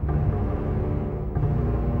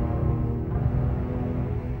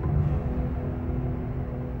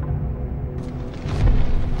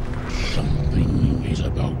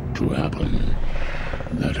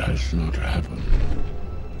has not happened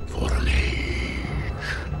for an age.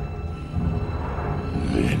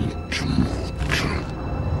 Entmoot.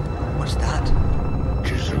 What's that?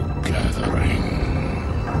 'Tis a gathering.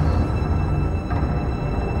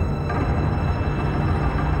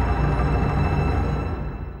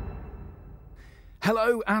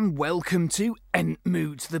 Hello and welcome to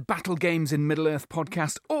Entmoot, the Battle Games in Middle-earth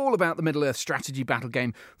podcast, all about the Middle-earth strategy battle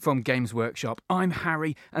game from Games Workshop. I'm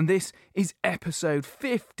Harry, and this is episode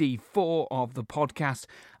 54 of the podcast,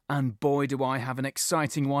 and boy do I have an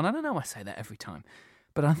exciting one. I don't know, I say that every time,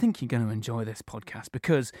 but I think you're going to enjoy this podcast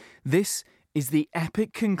because this is the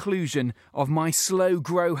epic conclusion of my Slow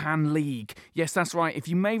Grohan League. Yes, that's right. If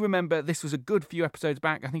you may remember, this was a good few episodes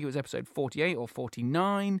back. I think it was episode 48 or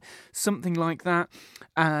 49, something like that.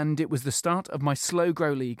 And it was the start of my Slow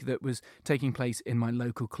Grow League that was taking place in my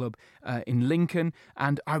local club in Lincoln.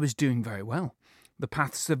 And I was doing very well. The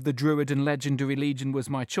Paths of the Druid and Legendary Legion was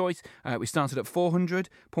my choice. We started at 400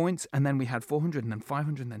 points, and then we had 400, and then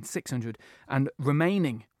 500, and then 600. And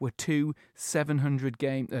remaining were two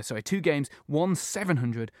games, one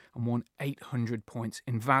 700 and one 800 points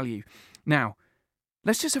in value. Now,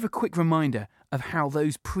 let's just have a quick reminder of how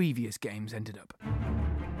those previous games ended up.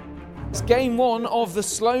 It's game one of the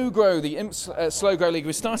Slow Grow, the Imps Slow Grow League.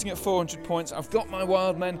 We're starting at 400 points. I've got my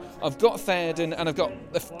Wild Men, I've got Theoden, and I've got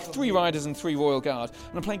 3 Riders and 3 Royal Guard.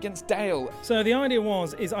 And I'm playing against Dale. So the idea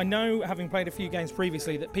is I know, having played a few games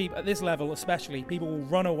previously, that people at this level especially, people will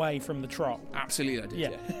run away from the trot. Absolutely I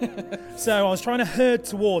did, yeah. So I was trying to herd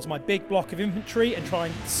towards my big block of infantry and try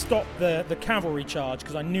and stop the cavalry charge,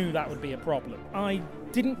 because I knew that would be a problem. I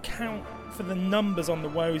didn't count for the numbers on the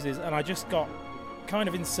Woses, and I just got kind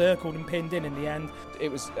of encircled and pinned in the end. It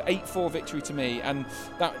was 8-4 victory to me, and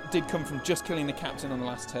that did come from just killing the captain on the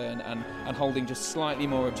last turn and holding just slightly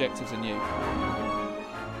more objectives than you.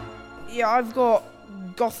 Yeah, I've got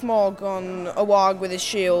Gothmog on a Warg with his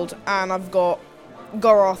shield, and I've got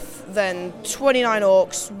Goroth, then 29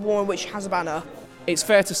 orcs, one which has a banner. It's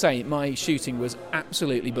fair to say my shooting was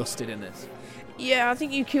absolutely busted in this. Yeah, I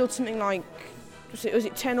think you killed something like, was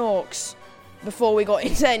it 10 orcs before we got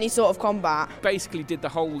into any sort of combat. Basically did the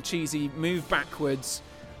whole cheesy move backwards,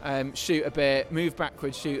 shoot a bit, move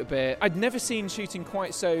backwards, shoot a bit. I'd never seen shooting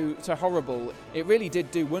quite so horrible. It really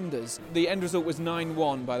did do wonders. The end result was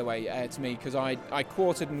 9-1, by the way, to me, because I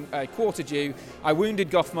quartered you. I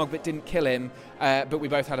wounded Gothmog but didn't kill him, but we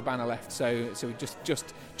both had a banner left, so we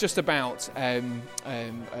just about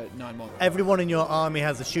 9-1. Everyone in your army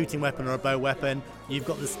has a shooting weapon or a bow weapon. You've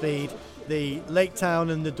got the speed. The Lake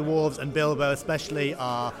Town and the Dwarves and Bilbo especially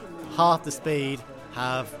are half the speed,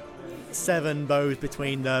 have 7 bows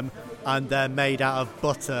between them, and they're made out of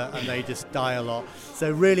butter and they just die a lot.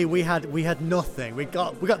 So really we had nothing. We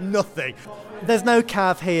got nothing. There's no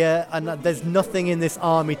cav here, and there's nothing in this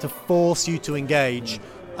army to force you to engage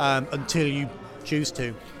until you choose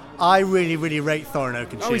to. I really rate Thorin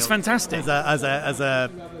Oakenshield. Oh, he's fantastic. As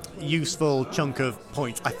a useful chunk of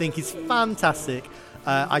points. I think he's fantastic.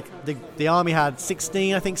 The army had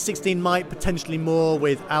 16, I think 16 might, potentially more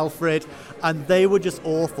with Alfred, and they were just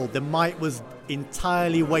awful. The might was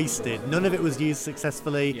entirely wasted. None of it was used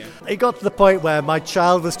successfully. Yeah. It got to the point where my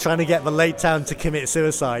child was trying to get the Lake Town to commit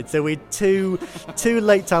suicide. So we two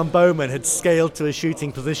Lake Town bowmen had scaled to a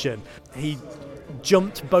shooting position. He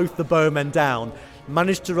jumped both the bowmen down,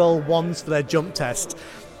 managed to roll ones for their jump test,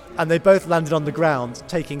 and they both landed on the ground,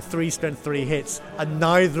 taking 3 strength 3 hits, and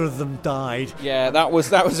neither of them died. Yeah, that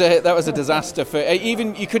was a disaster. For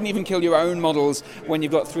even you couldn't even kill your own models when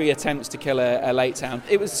you've got 3 attempts to kill a Lake Town.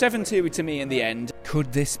 It was 7-2 to me in the end.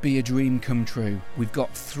 Could this be a dream come true? We've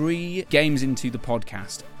got 3 games into the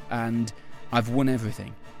podcast, and I've won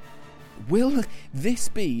everything. Will this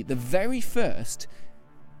be the very first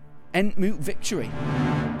Entmoot victory?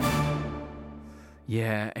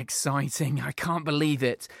 Yeah, exciting. I can't believe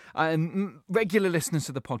it. Regular listeners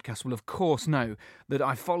to the podcast will, of course, know that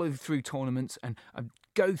I follow through tournaments and I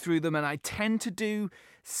go through them, and I tend to do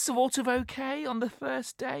sort of okay on the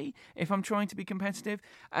first day if I'm trying to be competitive,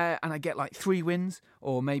 and I get like 3 wins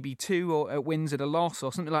or maybe 2 or wins at a loss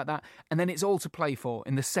or something like that, and then it's all to play for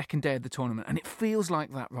in the second day of the tournament, and it feels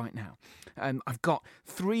like that right now. I've got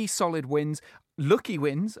 3 solid wins. Lucky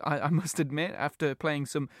wins, I must admit, after playing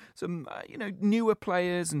some newer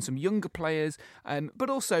players and some younger players, but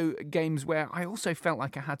also games where I also felt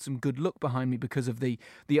like I had some good luck behind me because of the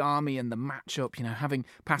army and the matchup. Having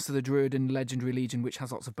Paths of the Druid and Legendary Legion, which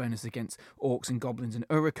has lots of bonuses against orcs and goblins and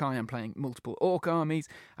Uruk-hai. I'm playing multiple orc armies.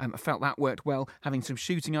 I felt that worked well. Having some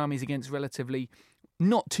shooting armies against relatively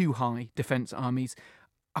not too high defense armies,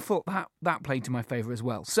 I thought that played to my favour as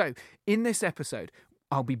well. So in this episode,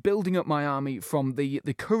 I'll be building up my army from the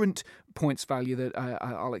current points value that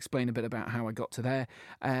I'll explain a bit about how I got to there,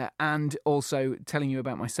 and also telling you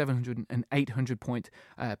about my 700 and 800 point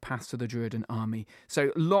Paths to the Druiden army.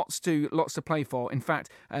 So lots to play for. In fact,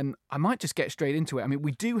 I might just get straight into it. I mean,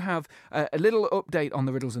 we do have a little update on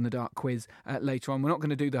the Riddles in the Dark quiz later on. We're not going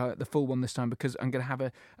to do the full one this time because I'm going to have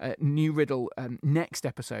a new riddle next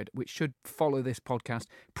episode, which should follow this podcast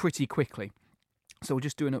pretty quickly. So we'll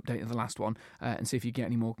just do an update of the last one and see if you get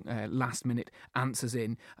any more last-minute answers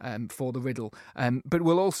in for the riddle. But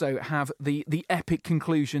we'll also have the epic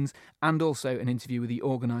conclusions and also an interview with the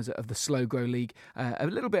organiser of the Slow Grow League. A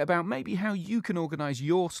little bit about maybe how you can organise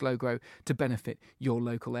your slow grow to benefit your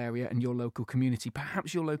local area and your local community.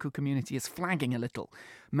 Perhaps your local community is flagging a little.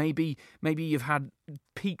 Maybe you've had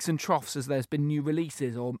peaks and troughs as there's been new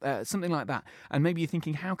releases or something like that. And maybe you're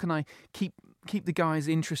thinking, how can I keep the guys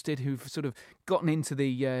interested who've sort of gotten into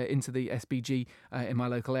the SBG in my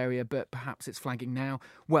local area, but perhaps it's flagging now?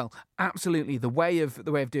 Well, absolutely. The way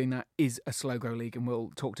of doing that is a Slow Grow League, and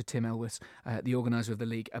we'll talk to Tim Elwes, the organiser of the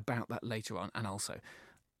league, about that later on. And also,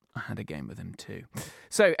 I had a game with him too.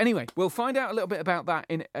 So anyway, we'll find out a little bit about that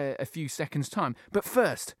in a few seconds' time. But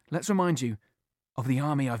first, let's remind you of the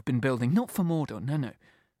army I've been building. Not for Mordor, no.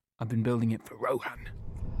 I've been building it for Rohan.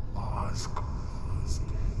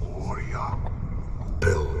 Warrior,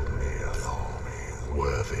 build me an army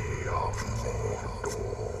worthy of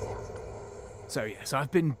Mordor. So yes,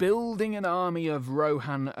 I've been building an army of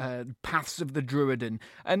Rohan, Paths of the Druiden,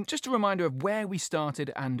 and just a reminder of where we started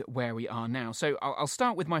and where we are now. So I'll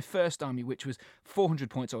start with my first army, which was 400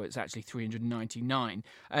 points, or it's actually 399.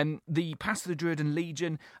 The Paths of the Druiden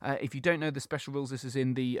Legion, if you don't know the special rules, this is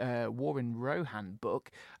in the War in Rohan book,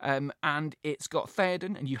 and it's got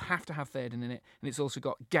Theoden, and you have to have Theoden in it, and it's also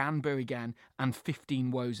got Gan, Burigan, and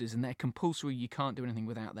 15 Woses, and they're compulsory. You can't do anything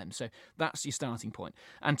without them. So that's your starting point.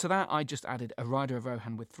 And to that, I just added a Rider of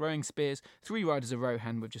Rohan with throwing spears, 3 Riders of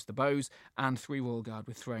Rohan with just the bows, and 3 Royal Guard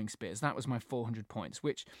with throwing spears. That was my 400 points,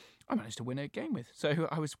 which I managed to win a game with, so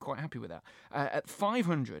I was quite happy with that. At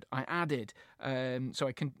 500, I added, so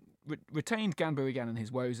I can retained Gan Burigan and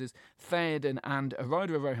his Woses, Theoden, and a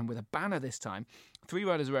Rider of Rohan with a banner this time, 3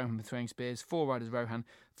 Riders of Rohan with throwing spears, 4 Riders of Rohan,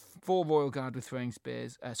 4 Royal Guard with throwing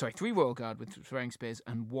spears, 3 Royal Guard with throwing spears,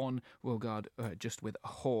 and 1 Royal Guard just with a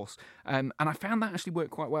horse. And I found that actually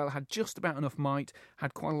worked quite well. I had just about enough might,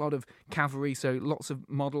 had quite a lot of cavalry, so lots of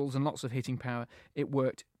models and lots of hitting power. It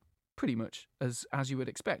worked pretty much as you would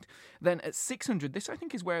expect. Then at 600, this I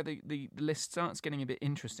think is where the list starts getting a bit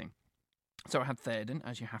interesting. So I had Theoden,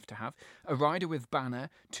 as you have to have, a rider with banner,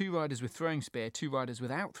 2 riders with throwing spear, 2 riders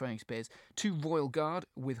without throwing spears, 2 Royal Guard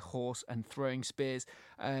with horse and throwing spears,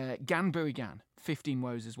 Gan Burigan, 15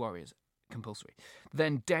 Woses warriors, compulsory.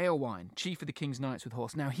 Then Daelwine, chief of the King's Knights with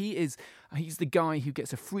horse. Now he's the guy who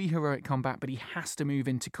gets a free heroic combat, but he has to move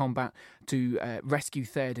into combat to rescue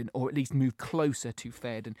Theoden, or at least move closer to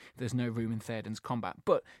Theoden. There's no room in Theoden's combat,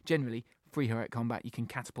 but generally free heroic combat, you can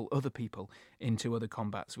catapult other people into other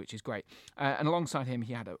combats, which is great. And alongside him,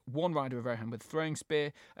 he had 1 Rider of Rohan with throwing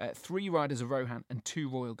spear, 3 Riders of Rohan, and 2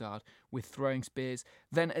 Royal Guard with throwing spears.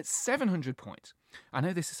 Then at 700 points, I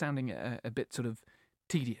know this is sounding a bit sort of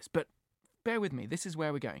tedious, but bear with me, this is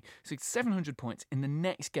where we're going. So it's 700 points in the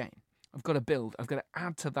next game. I've got to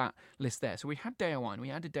add to that list there. So we had Daelwine.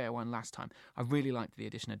 We added Daelwine last time. I really liked the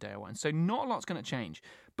addition of Daelwine. So not a lot's going to change.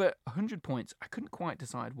 But 100 points, I couldn't quite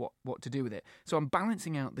decide what to do with it. So I'm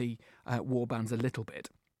balancing out the warbands a little bit.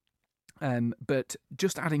 But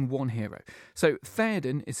just adding 1 hero. So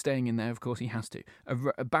Theoden is staying in there, of course he has to.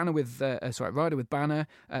 A banner with, rider with banner,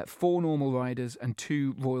 4 normal riders, and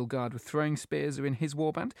 2 Royal Guard with throwing spears are in his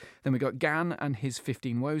warband. Then we've got Gan and his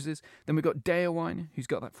 15 Woses. Then we've got Daelwine, who's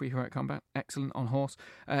got that free heroic combat, excellent on horse.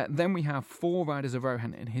 Then we have 4 Riders of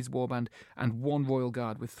Rohan in his warband, and 1 Royal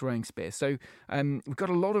Guard with throwing spears. So we've got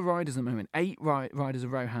a lot of riders at the moment. 8 Riders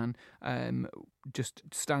of Rohan, just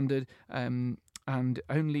standard, and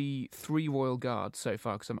only 3 Royal Guards so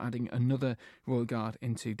far, because I'm adding another Royal Guard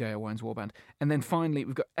into Daelwine's warband. And then finally,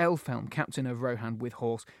 we've got Elfhelm, captain of Rohan with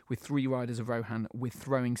horse, with 3 Riders of Rohan with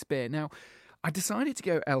throwing spear. Now, I decided to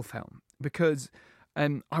go Elfhelm because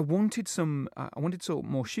I wanted some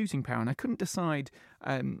more shooting power, and I couldn't decide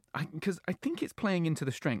because I think it's playing into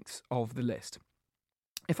the strengths of the list.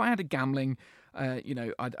 If I had a gambling,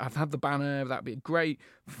 I've had the banner, that'd be great,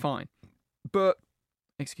 fine. But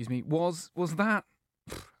excuse me, was that,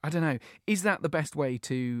 I don't know, is that the best way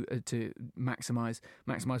to maximise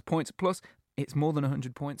points? Plus, it's more than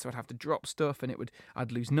 100 points, so I'd have to drop stuff, and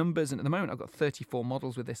I'd lose numbers. And at the moment, I've got 34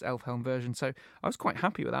 models with this Elfhelm version, so I was quite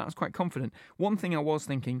happy with that. I was quite confident. One thing I was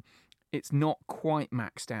thinking, it's not quite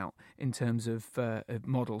maxed out in terms of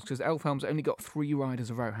models, because Elfhelm's only got 3 riders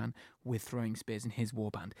of Rohan with throwing spears in his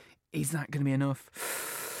warband. Is that going to be enough?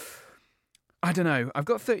 I don't know. I've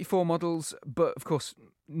got 34 models, but of course,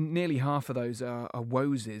 nearly half of those are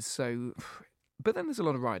Woses. So, but then there's a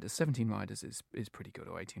lot of riders. 17 riders is pretty good,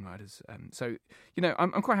 or 18 riders. So,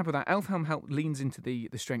 I'm quite happy with that. Elfhelm leans into the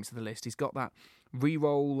strengths of the list. He's got that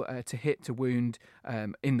reroll to hit, to wound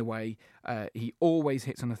in the way. He always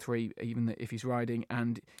hits on a 3, even if he's riding,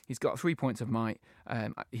 and he's got 3 points of might.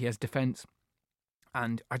 He has defense.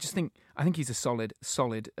 And I think he's a solid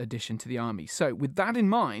addition to the army. So with that in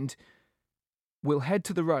mind, we'll head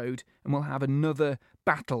to the road and we'll have another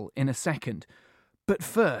battle in a second. But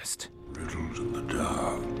first... Riddles in the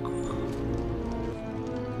dark.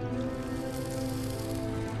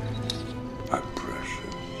 Are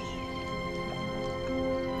precious.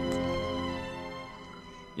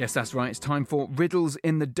 Yes, that's right. It's time for Riddles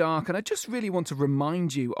in the Dark. And I just really want to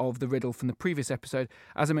remind you of the riddle from the previous episode.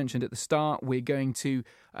 As I mentioned at the start, we're going to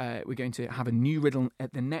have a new riddle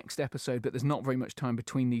at the next episode, but there's not very much time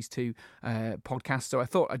between these two podcasts. So I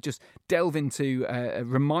thought I'd just delve into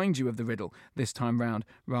remind you of the riddle this time round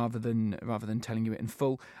rather than telling you it in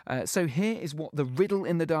full. So here is what the Riddle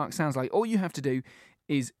in the Dark sounds like. All you have to do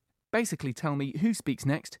is basically tell me who speaks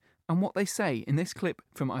next and what they say in this clip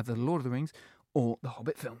from either The Lord of the Rings or the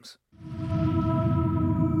Hobbit films.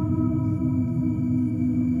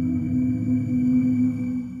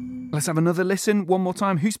 Let's have another listen one more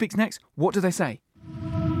time. Who speaks next? What do they say?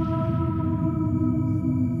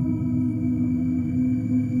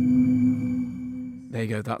 There you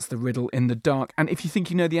go, that's the Riddle in the Dark. And if you think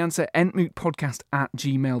you know the answer,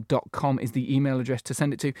 entmootpodcast@gmail.com is the email address to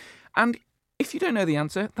send it to. And if you don't know the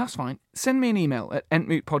answer, that's fine. Send me an email at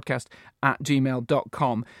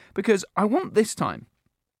entmootpodcast@gmail.com, because I want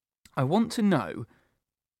to know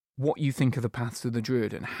what you think of the Paths of the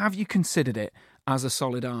Druid, have you considered it as a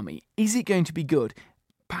solid army? Is it going to be good?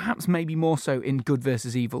 Perhaps maybe more so in good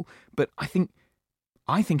versus evil, but I think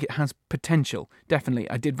it has potential. Definitely,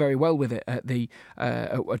 I did very well with it at a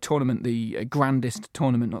tournament, the grandest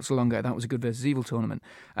tournament not so long ago. That was a good versus evil tournament,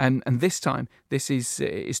 and this time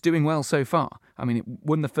it's doing well so far. I mean, it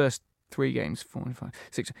won the first 3 games, 400,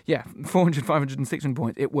 500 and 600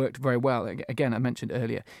 points. It worked very well. Again, I mentioned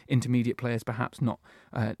earlier, intermediate players perhaps not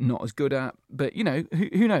as good at, but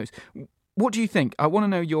who knows. What do you think? I want to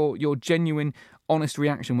know your genuine, honest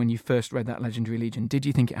reaction when you first read that Legendary Legion. Did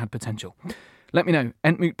you think it had potential? Let me know,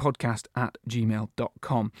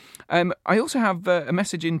 entmootpodcast@gmail.com. I also have a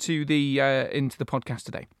message into the podcast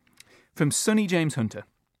today from Sonny James Hunter.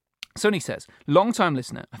 Sonny says, long-time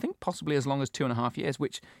listener, I think possibly as long as 2.5 years,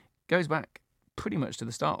 which goes back pretty much to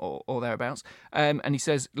the start or thereabouts. And he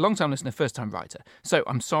says, long-time listener, first-time writer. So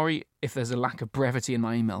I'm sorry if there's a lack of brevity in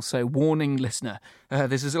my email. So warning, listener,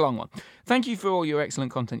 this is a long one. Thank you for all your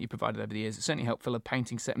excellent content you provided over the years. It certainly helped fill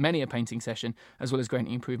many a painting session, as well as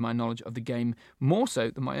greatly improve my knowledge of the game, more so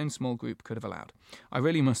than my own small group could have allowed. I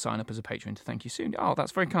really must sign up as a patron to thank you soon. Oh,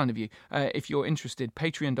 that's very kind of you. If you're interested,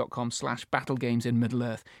 patreon.com/battlegames in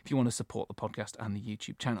Middle-earth, if you want to support the podcast and the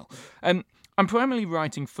YouTube channel. I'm primarily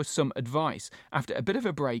writing for some advice after a bit of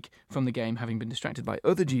a break from the game, having been distracted by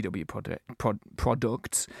other GW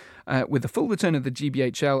products. With the full return of the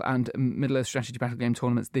GBHL and Middle-earth Strategy Battle Game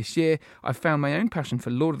tournaments this year, I've found my own passion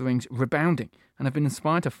for Lord of the Rings rebounding, and I've been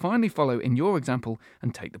inspired to finally follow in your example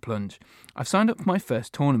and take the plunge. I've signed up for my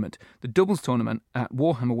first tournament, the Doubles tournament at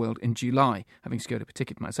Warhammer World in July. Having secured a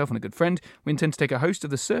ticket for myself and a good friend, we intend to take a host of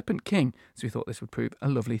the Serpent King, so we thought this would prove a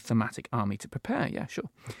lovely thematic army to prepare. Yeah, sure.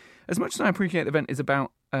 As much as I appreciate the event is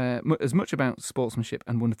about as much about sportsmanship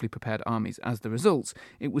and wonderfully prepared armies as the results,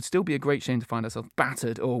 it would still be a great shame to find ourselves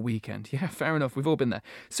battered all weekend. Yeah, fair enough, we've all been there.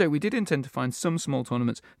 So we did intend to find some small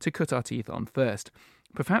tournaments to cut our teeth on first.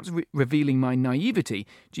 Perhaps revealing my naivety,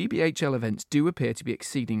 GBHL events do appear to be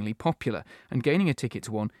exceedingly popular, and gaining a ticket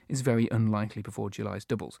to one is very unlikely before July's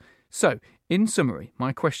doubles. So, in summary,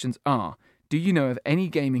 my questions are: do you know of any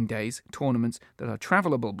gaming days, tournaments that are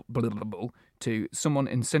travelable to someone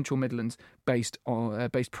in Central Midlands based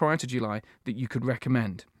prior to July that you could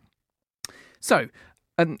recommend? So,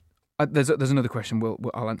 there's another question.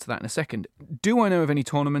 I'll answer that in a second. Do I know of any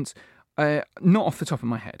tournaments? Not off the top of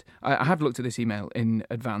my head. I have looked at this email in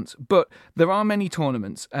advance, but there are many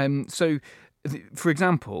tournaments. For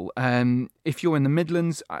example, if you're in the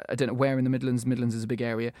Midlands, I don't know where in the Midlands is a big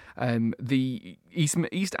area, the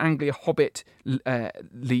East Anglia Hobbit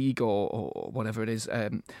League or whatever it is,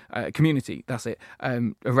 community, that's it,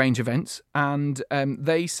 arrange events, and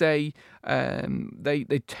they say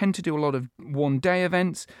they tend to do a lot of one-day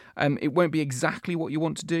events. It won't be exactly what you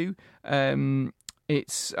want to do.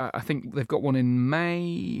 It's I think they've got one in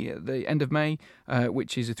May, the end of May,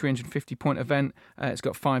 which is a 350-point event. It's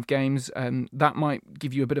got 5 games. That might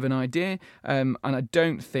give you a bit of an idea. And I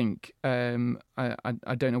don't think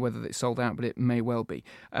I don't know whether it's sold out, but it may well be.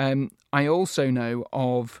 I also know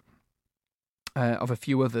of a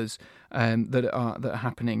few others that are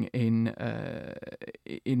happening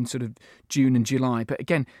in sort of June and July. But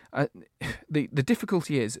again, the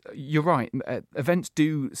difficulty is, you're right. Events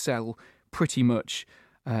do sell pretty much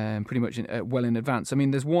well in advance. I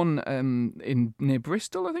mean, there's one near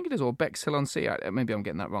Bristol, I think it is, or Bexhill-on-Sea. Maybe I'm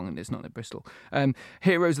getting that wrong, and it's not near Bristol.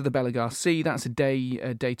 Heroes of the Belagar Sea. That's a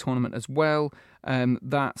day tournament as well.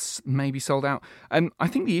 That's maybe sold out. I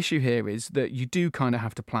think the issue here is that you do kind of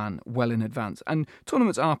have to plan well in advance, and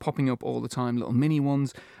tournaments are popping up all the time, little mini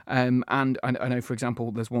ones. And I know, for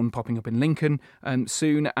example, there's one popping up in Lincoln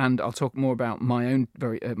soon, and I'll talk more about my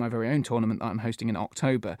very own tournament that I'm hosting in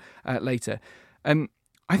October later.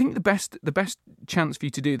 I think the best chance for you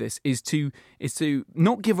to do this is to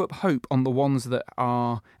not give up hope on the ones that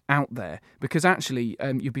are out there, because actually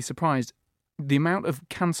you'd be surprised the amount of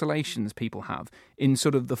cancellations people have in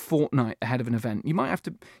sort of the fortnight ahead of an event. You might have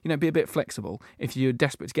to be a bit flexible if you're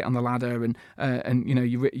desperate to get on the ladder and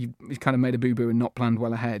you kind of made a boo-boo and not planned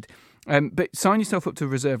well ahead. But sign yourself up to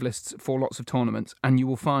reserve lists for lots of tournaments, and you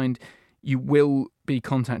will find you will be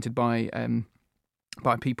contacted by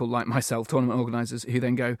people like myself, tournament organisers, who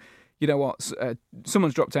then go, you know what,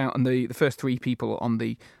 someone's dropped out, and the first 3 people on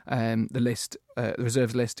the list, the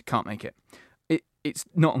reserves list, can't make it. It's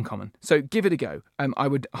not uncommon, so give it a go. I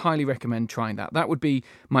would highly recommend trying that. That would be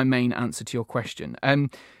my main answer to your question.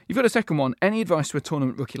 You've got a second one. Any advice to a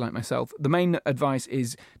tournament rookie like myself? The main advice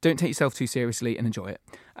is don't take yourself too seriously and enjoy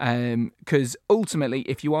it. Because ultimately,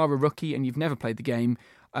 if you are a rookie and you've never played the game,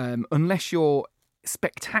 unless you're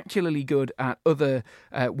spectacularly good at other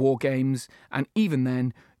war games, and even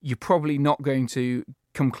then you're probably not going to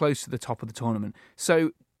come close to the top of the tournament.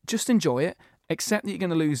 So just enjoy it, accept that you're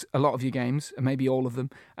going to lose a lot of your games, and maybe all of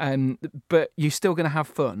them, but you're still going to have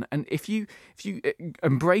fun. And if you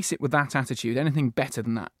embrace it with that attitude, anything better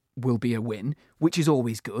than that will be a win, which is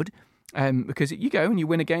always good. Because you go and you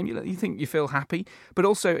win a game, you feel happy, but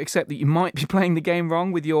also accept that you might be playing the game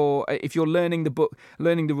wrong with if you're learning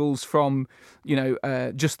the rules from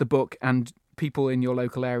just the book, and people in your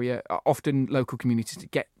local area, often local communities,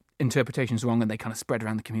 get interpretations wrong, and they kind of spread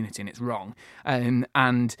around the community, and it's wrong. And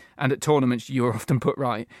at tournaments you're often put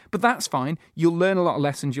right, but that's fine. You'll learn a lot of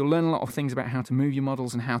lessons. You'll learn a lot of things about how to move your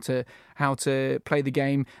models and how to play the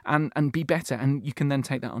game and be better, and you can then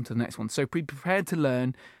take that on to the next one. So be prepared to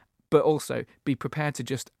learn, but also be prepared to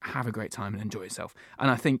just have a great time and enjoy yourself. And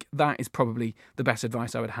I think that is probably the best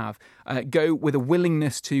advice I would have. Go with a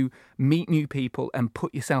willingness to meet new people and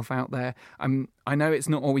put yourself out there. I know it's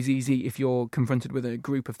not always easy if you're confronted with a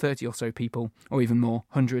group of 30 or so people, or even more,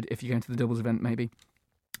 100 if you're going to the doubles event maybe,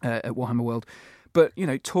 at Warhammer World. But,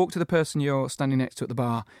 talk to the person you're standing next to at the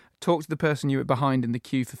bar. Talk to the person you're behind in the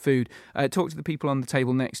queue for food. Talk to the people on the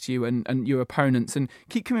table next to you and your opponents, and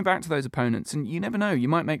keep coming back to those opponents. And you never know, you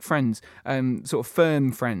might make friends, sort of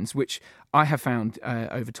firm friends, which I have found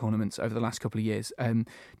over tournaments over the last couple of years.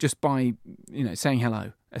 Just by saying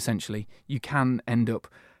hello, essentially, you can end up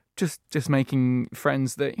just making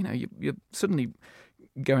friends that you're suddenly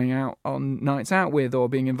going out on nights out with, or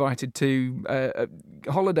being invited to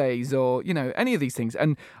holidays, or any of these things.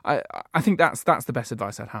 And I think that's the best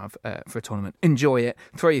advice I'd have for a tournament. Enjoy it,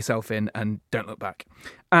 throw yourself in, and don't look back.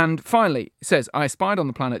 And finally, it says, I spied on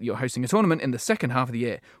the planet that you're hosting a tournament in the second half of the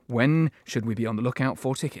year. When should we be on the lookout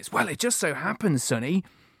for tickets? Well, it just so happens, Sonny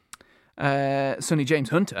James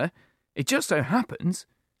Hunter, it just so happens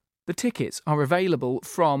the tickets are available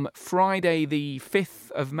from Friday the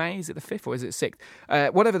 5th of May. Is it the 5th or is it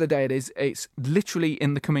 6th? Whatever the day it is, it's literally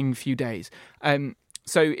in the coming few days.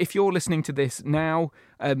 So if you're listening to this now,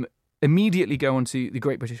 immediately go onto the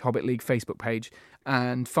Great British Hobbit League Facebook page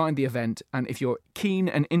and find the event. And if you're keen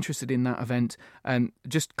and interested in that event,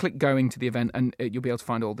 just click going to the event, and you'll be able to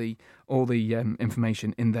find all the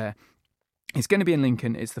information in there. It's going to be in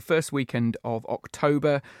Lincoln. It's the first weekend of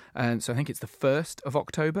October, so I think it's the 1st of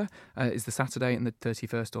October is the Saturday, and the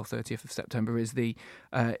 31st or 30th of September is the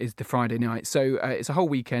Friday night. So it's a whole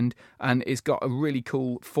weekend, and it's got a really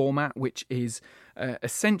cool format, which is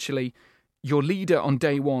essentially your leader on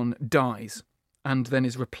day 1 dies, and then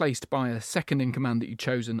is replaced by a second in command that you've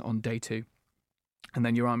chosen on day 2. And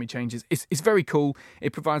then your army changes. It's very cool.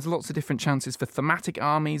 It provides lots of different chances for thematic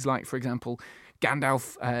armies, like, for example,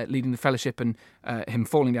 Gandalf leading the Fellowship and him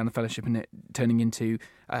falling down the Fellowship and it turning into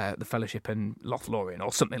the Fellowship and Lothlorien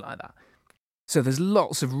or something like that. So there's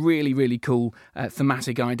lots of really, really cool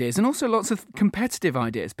thematic ideas, and also lots of competitive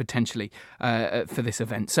ideas potentially for this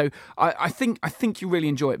event. So I think you really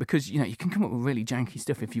enjoy it, because you can come up with really janky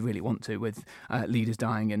stuff if you really want to, with leaders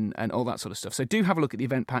dying and all that sort of stuff. So do have a look at the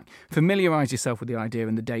event pack, familiarise yourself with the idea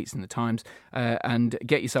and the dates and the times, and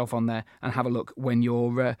get yourself on there and have a look when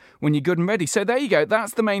you're good and ready. So there you go.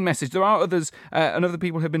 That's the main message. There are others, and other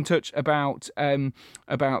people have been in touch about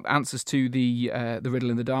answers to the riddle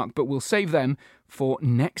in the dark, but we'll save them for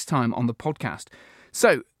next time on the podcast.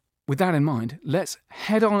 So, with that in mind, let's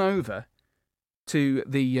head on over to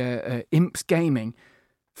the Imps Gaming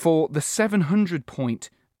for the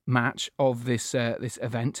 700-point match of this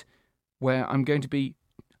event, where I'm going to be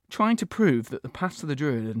trying to prove that the Paths to the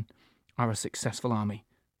Druidian are a successful army.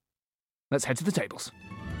 Let's head to the tables.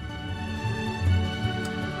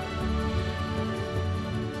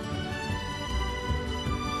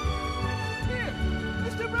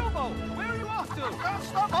 Can't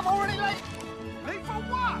stop, I'm already late. Late for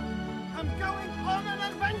what? I'm going on an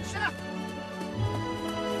adventure.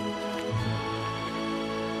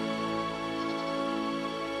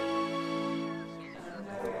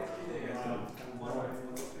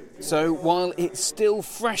 So while it's still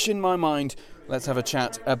fresh in my mind, let's have a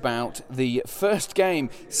chat about the first game.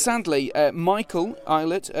 Sadly, Michael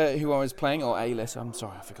Eilert, who I was playing, or Eilert, I'm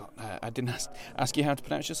sorry, I forgot. I didn't ask you how to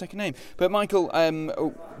pronounce your second name. But Michael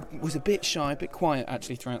was a bit shy, a bit quiet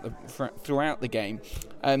actually throughout the game,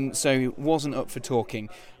 so he wasn't up for talking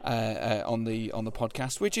on the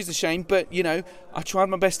podcast, which is a shame. But I tried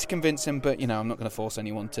my best to convince him. But I'm not going to force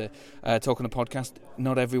anyone to talk on a podcast.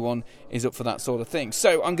 Not everyone is up for that sort of thing.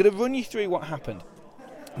 So I'm going to run you through what happened.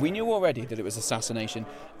 We knew already that it was assassination,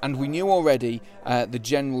 and we knew already the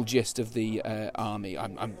general gist of the army.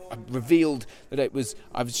 I revealed that it was...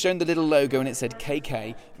 I've shown the little logo, and it said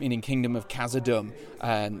KK, meaning Kingdom of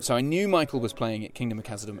Khazad-dûm. So I knew Michael was playing at Kingdom of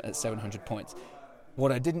Khazad-dûm at 700 points.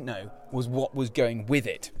 What I didn't know was what was going with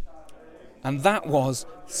it. And that was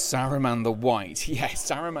Saruman the White. Yes,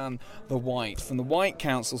 Saruman the White, from the White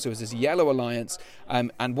Council, so it was this yellow alliance.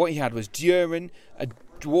 And what he had was Durin, a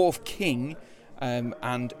dwarf king...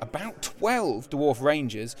 and about 12 dwarf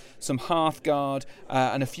rangers, some Hearthguard,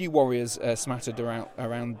 and a few warriors smattered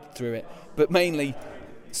around through it, but mainly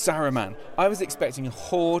Saruman. I was expecting a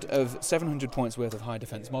horde of 700 points worth of high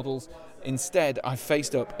defence models. Instead, I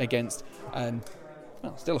faced up against,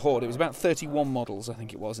 still a horde. It was about 31 models, I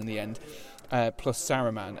think it was in the end, plus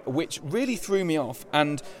Saruman, which really threw me off.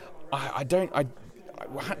 And I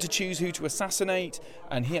had to choose who to assassinate,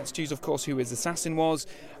 and he had to choose, of course, who his assassin was.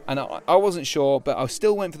 And I wasn't sure, but I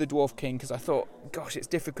still went for the Dwarf King, because I thought, gosh, it's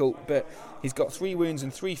difficult, but he's got 3 wounds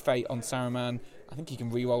and 3 fate on Saruman. I think he can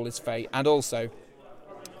re-roll his fate, and also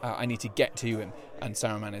I need to get to him, and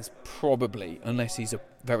Saruman is probably, unless he's a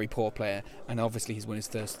very poor player, and obviously he's won his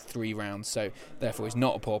first 3 rounds, so therefore he's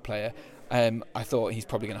not a poor player, I thought he's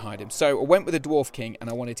probably going to hide him. So I went with the Dwarf King, and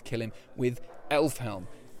I wanted to kill him with Elfhelm,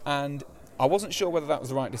 and I wasn't sure whether that was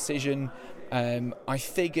the right decision. I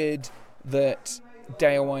figured that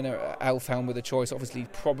Daewine or Elfhelm were the choice. Obviously,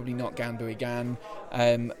 probably not Ganburi Gan.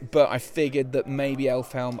 But I figured that maybe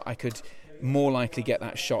Elfhelm, I could more likely get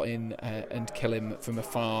that shot in and kill him from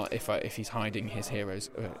afar if he's hiding his heroes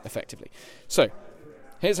effectively. So,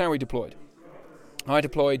 here's how we deployed. I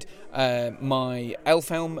deployed my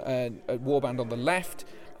Elfhelm warband on the left.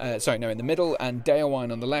 In the middle, and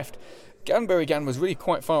Daewine on the left. Ganburi Gan was really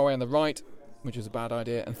quite far away on the right, which was a bad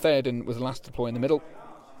idea, and Theoden was the last to deploy in the middle,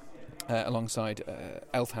 alongside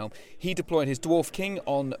Elfhelm. He deployed his Dwarf King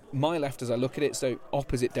on my left as I look at it, so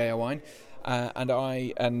opposite Daewine,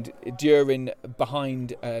 and Durin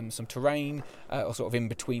behind some terrain, or sort of in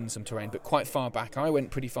between some terrain, but quite far back. I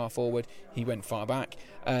went pretty far forward, he went far back,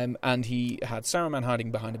 and he had Saruman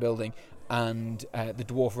hiding behind a building, and the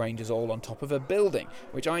Dwarf Rangers all on top of a building,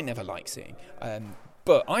 which I never like seeing.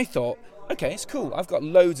 But I thought, okay, it's cool. I've got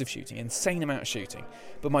loads of shooting, insane amount of shooting.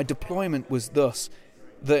 But my deployment was thus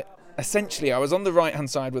that essentially I was on the right-hand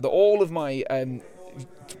side with all of my,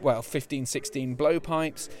 15, 16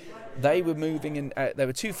 blowpipes. They were moving, and they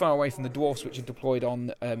were too far away from the dwarfs, which had deployed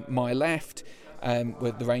on my left,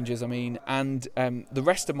 with the rangers, and the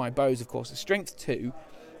rest of my bows, of course, are strength 2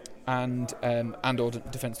 and or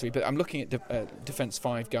defense 3. But I'm looking at defense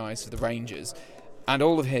 5 guys for the rangers. And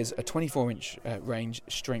all of his are 24-inch range,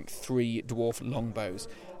 strength 3 dwarf longbows.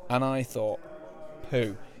 And I thought,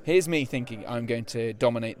 poo. Here's me thinking I'm going to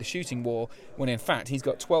dominate the shooting war, when in fact he's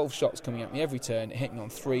got 12 shots coming at me every turn, hitting on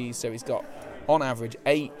 3s, so he's got, on average,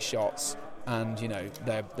 8 shots, and,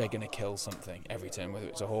 they're going to kill something every turn, whether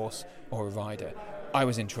it's a horse or a rider. I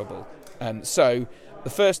was in trouble. So,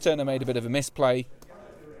 the first turn I made a bit of a misplay.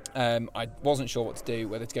 I wasn't sure what to do,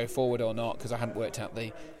 whether to go forward or not, because I hadn't worked out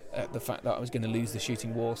the fact that I was going to lose the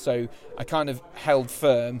shooting war. So I kind of held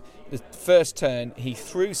firm. The first turn, he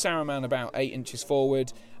threw Saruman about 8 inches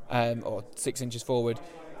forward, or 6 inches forward,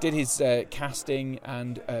 did his casting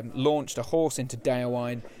and launched a horse into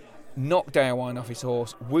Daewine, knocked Daewine off his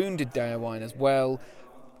horse, wounded Daewine as well.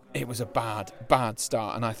 It was a bad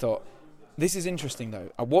start, and I thought, this is interesting though.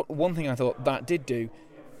 One thing I thought that did do,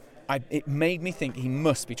 it made me think he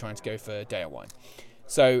must be trying to go for Daewine.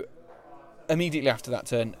 So immediately after that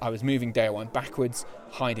turn, I was moving Daewine backwards,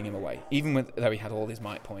 hiding him away. Even though he had all his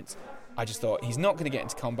might points, I just thought he's not going to get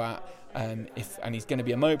into combat, and he's going to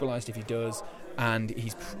be immobilised if he does, and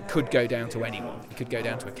he could go down to anyone. He could go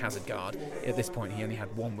down to a Khazad guard. At this point, he only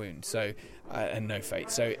had 1 wound, so and no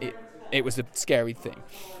fate. So it was a scary thing.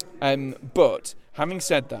 But having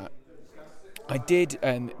said that, I did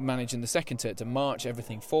manage in the second turn to march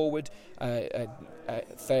everything forward.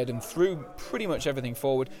 Theoden threw pretty much everything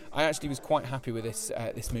forward. I actually was quite happy with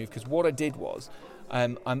this move, because what I did was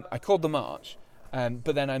I called the march,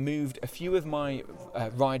 but then I moved a few of my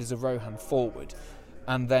riders of Rohan forward,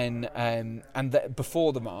 and then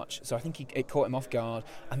before the march, so I think it caught him off guard,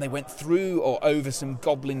 and they went through or over some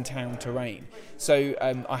Goblin Town terrain. So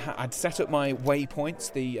I'd set up my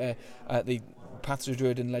waypoints, the Paths of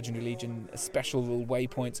Druid and Legendary Legion special rule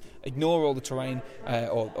waypoints, ignore all the terrain,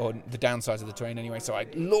 or the downsides of the terrain anyway. So I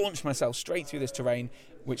launched myself straight through this terrain,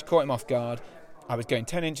 which caught him off guard. I was going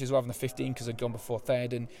 10 inches rather than 15 because I'd gone before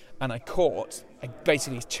Theoden, and I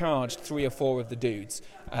basically charged 3 or 4 of the dudes,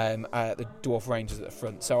 the Dwarf Rangers at the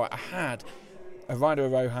front. So I had a rider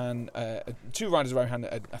of Rohan, 2 riders of Rohan,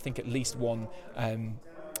 I think at least 1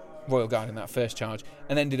 Royal Guard in that first charge,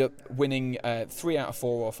 and ended up winning 3 out of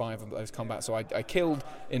 4 or 5 of those combats. So I killed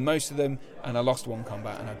in most of them, and I lost 1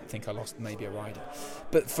 combat, and I think I lost maybe a rider.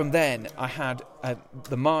 But from then, I had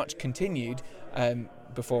the march continued.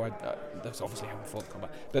 Before that was obviously happened before the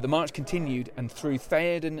combat, but the march continued and threw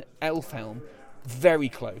Theoden Elfhelm very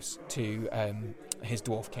close to his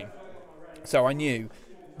Dwarf King. So I knew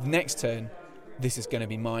the next turn, this is going to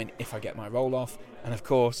be mine if I get my roll off, and of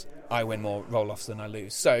course I win more roll-offs than I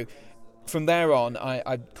lose. So from there on,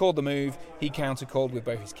 I called the move. He counter-called with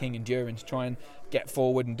both his King and Durin to try and get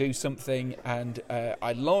forward and do something, and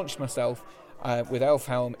I launched myself with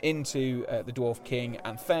Elfhelm into the Dwarf King,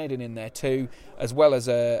 and Theoden in there too, as well as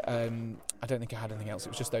I don't think I had anything else, it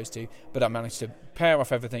was just those 2, but I managed to pair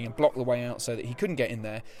off everything and block the way out so that he couldn't get in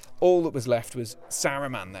there. All that was left was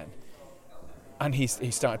Saruman then, and he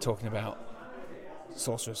started talking about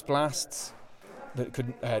Sorcerous Blasts that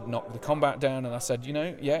could knock the combat down, and I said,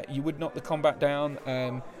 you would knock the combat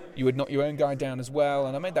down, you would knock your own guy down as well,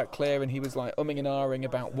 and I made that clear, and he was like umming and ahhing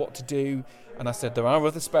about what to do, and I said, there are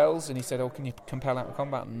other spells, and he said, can you compel out of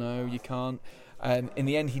combat? No, you can't. In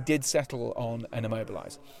the end, he did settle on an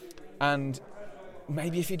Immobilize, and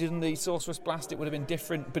maybe if he'd done the Sorcerous Blast, it would have been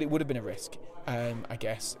different, but it would have been a risk, I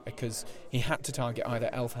guess, because he had to target either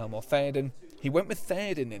Elfhelm or Theoden. He went with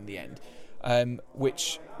Theoden in the end,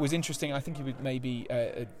 which was interesting. I think he was maybe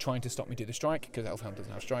trying to stop me do the strike, because Elfhelm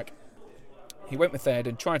doesn't have strike. He went with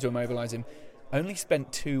Theoden, tried to immobilise him, only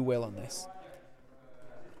spent 2 will on this.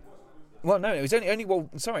 Well, no, it was only well,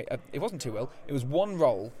 sorry, it wasn't 2 will. It was 1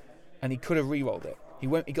 roll, and he could have re-rolled it. He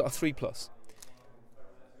got a 3+.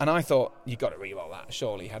 And I thought, you've got to re-roll that,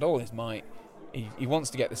 surely. He had all his might. He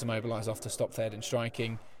wants to get this immobilise off to stop Theoden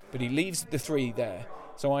striking, but he leaves the 3 there.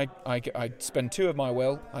 So I spend 2 of my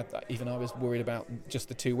will. Even I was worried about just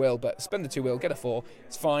the 2 will, but spend the 2 will, get a 4.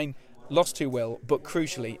 It's fine. Lost 2 will, but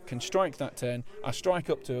crucially can strike that turn. I strike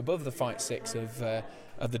up to above the fight 6 of the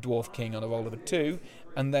Dwarf King on a roll of a 2,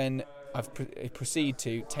 and then I proceed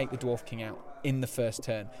to take the Dwarf King out in the first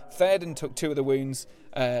turn. Theoden took 2 of the wounds,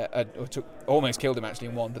 almost killed him actually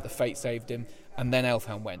in 1, but the fate saved him, and then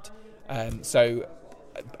Elfhelm went. So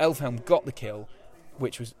Elfhelm got the kill,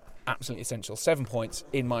 which was absolutely essential. 7 points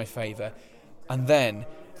in my favour, and then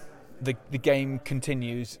the game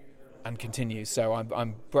continues and continues. So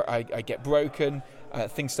I get broken.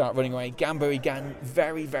 Things start running away. Ganbury Gan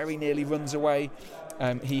very, very nearly runs away.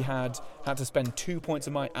 He had to spend 2 points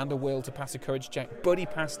of might and a will to pass a courage check, but he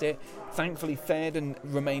passed it. Thankfully, Theoden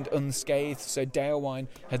remained unscathed, so Daewine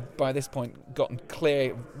had by this point gotten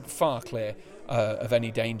far clear of any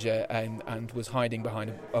danger, and was hiding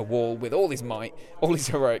behind a wall with all his might, all his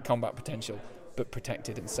heroic combat potential, but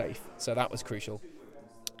protected and safe. So that was crucial.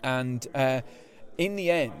 And in the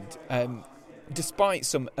end, despite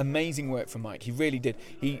some amazing work from Mike, he really did.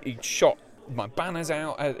 He shot my banners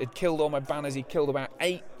out. It killed all my banners. He killed about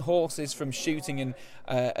 8 horses from shooting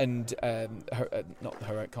and not the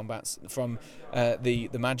heroic combats, from the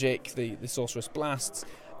magic, the sorcerous blasts.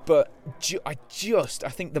 But I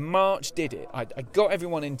think the march did it. I got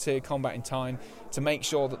everyone into combat in time to make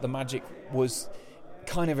sure that the magic was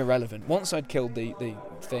kind of irrelevant. Once I'd killed the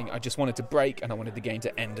thing, I just wanted to break and I wanted the game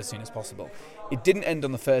to end as soon as possible. It didn't end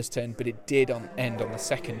on the first turn, but it did end on the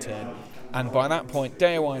second turn. And by that point,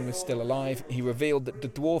 Daewine was still alive. He revealed that the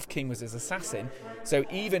Dwarf King was his assassin. So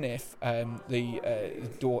even if Daewine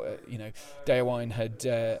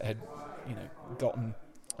had gotten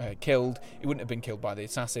killed, he wouldn't have been killed by the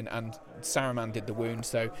assassin, and Saruman did the wound,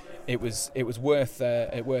 so it was worth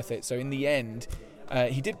it. So in the end,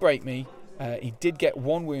 he did break me. He did get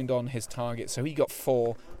 1 wound on his target, so he got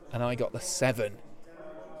 4, and I got the 7,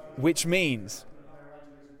 which means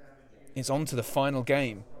it's on to the final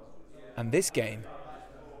game, and this game,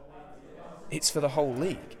 it's for the whole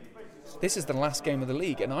league. This is the last game of the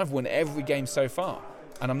league, and I've won every game so far.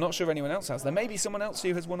 And I'm not sure anyone else has. There may be someone else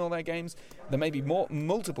who has won all their games. There may be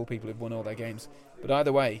multiple people who've won all their games. But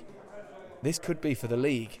either way, this could be for the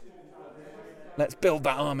league. Let's build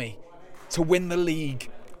that army to win the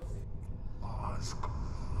league.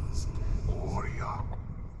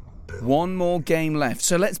 One more game left.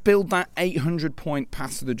 So let's build that 800-point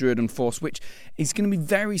Path to the Druiden force, which is going to be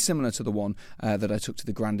very similar to the one that I took to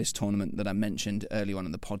the Grandis tournament that I mentioned earlier on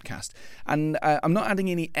in the podcast. And I'm not adding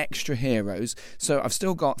any extra heroes. So I've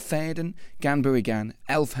still got Theoden, Ganburigan,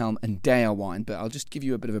 Elfhelm and Daewine, but I'll just give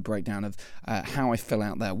you a bit of a breakdown of how I fill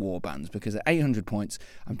out their warbands, because at 800 points,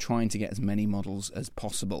 I'm trying to get as many models as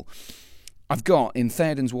possible. I've got, in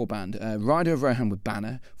Theoden's warband, Rider of Rohan with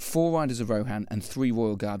Banner, 4 Riders of Rohan and 3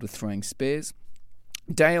 Royal Guard with Throwing Spears.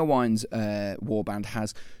 Daewine's warband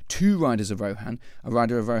has 2 Riders of Rohan, a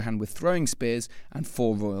Rider of Rohan with Throwing Spears and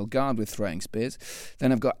 4 Royal Guard with Throwing Spears.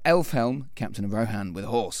 Then I've got Elfhelm, Captain of Rohan with a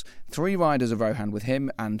horse, 3 Riders of Rohan with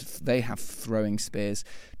him and they have Throwing Spears,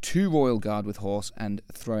 2 Royal Guard with horse and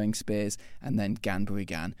Throwing Spears, and then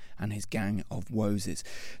Ganburigan and his gang of Woses.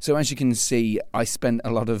 So as you can see, I spent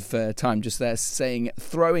a lot of time just there saying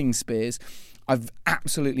Throwing Spears. I've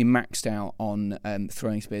absolutely maxed out on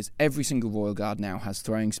Throwing Spears. Every single Royal Guard now has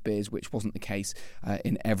Throwing Spears, which wasn't the case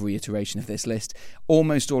in every iteration of this list.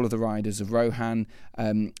 Almost all of the Riders of Rohan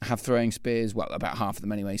have Throwing Spears, well, about half of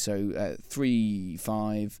them anyway, so 3,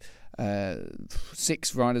 5...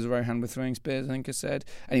 6 Riders of Rohan with Throwing Spears, I think I said.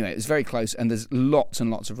 Anyway, it was very close, and there's lots and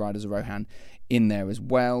lots of Riders of Rohan in there as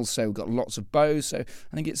well. So we've got lots of bows. So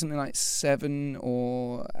I think it's something like 7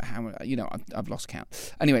 or how, I've lost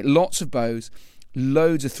count. Anyway, lots of bows,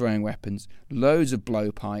 loads of throwing weapons, loads of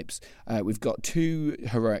blowpipes. We've got 2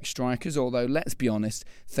 heroic strikers, although let's be honest,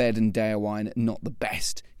 Theoden and Daewine not the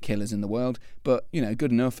best killers in the world, but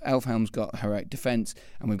good enough. Elfhelm's got heroic defense,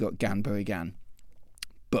 and we've got Ganburigan.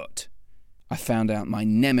 But I found out my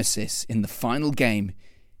nemesis in the final game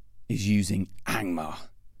is using Angmar.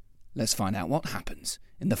 Let's find out what happens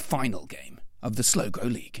in the final game of the Slowgrow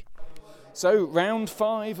League. So, round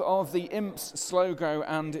 5 of the Imps Slowgrow,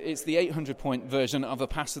 and it's the 800-point version of the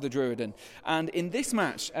Pass of the Druiden. And in this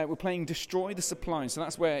match, we're playing Destroy the Supplies. So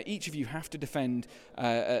that's where each of you have to defend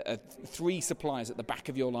 3 supplies at the back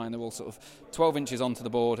of your line. They're all sort of 12 inches onto the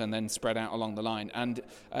board and then spread out along the line. And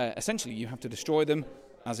essentially, you have to destroy them,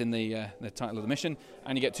 as in the title of the mission,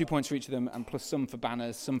 and you get 2 points for each of them, and plus some for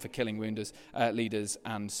banners, some for killing wounders, leaders,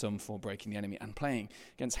 and some for breaking the enemy and playing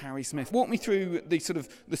against Harry Smith. Walk me through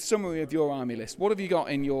the summary of your army list. What have you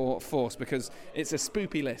got in your force? Because it's a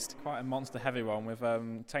spoopy list. Quite a monster-heavy one with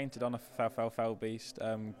Tainted on a Fell Beast,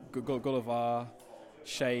 Gullivar,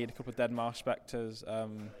 Shade, a couple of Dead Marsh Spectres, a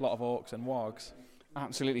lot of Orcs and Wargs.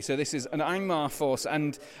 Absolutely. So this is an Angmar force,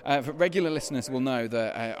 and for regular listeners will know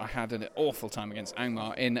that I had an awful time against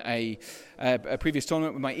Angmar in a previous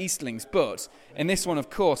tournament with my Eastlings. But in this one, of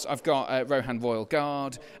course, I've got Rohan Royal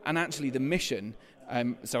Guard, and actually the mission.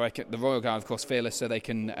 The Royal Guard, of course, fearless, so they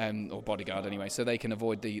can, or bodyguard anyway, so they can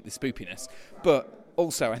avoid the spoopiness. But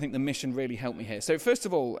also, I think the mission really helped me here. So first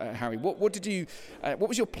of all, Harry, what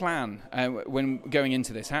was your plan when going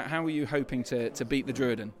into this? How were you hoping to beat the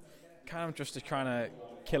Druiden? Kind of just trying to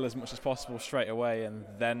kill as much as possible straight away and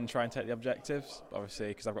then try and take the objectives. Obviously,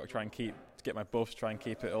 because I've got to try and get my buffs, try and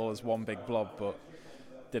keep it all as one big blob, but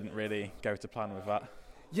didn't really go to plan with that.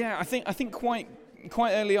 Yeah, I think quite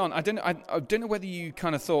early on, I don't know whether you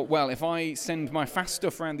kind of thought, well, if I send my fast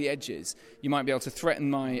stuff around the edges, you might be able to threaten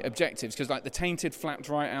my objectives, because like the Tainted flapped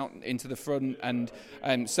right out into the front, and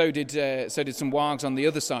so did some Wargs on the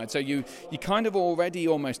other side. So you kind of already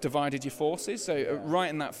almost divided your forces. So right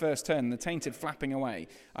in that first turn, the Tainted flapping away,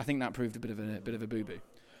 I think that proved a bit of a boo-boo.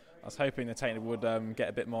 I was hoping the Tainted would get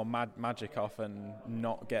a bit more magic off and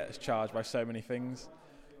not get charged by so many things.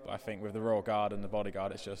 But I think with the Royal Guard and the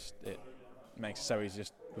Bodyguard, it makes it so easy to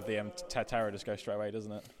just with the terror just go straight away,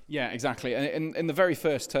 doesn't it? Yeah, exactly. And in the very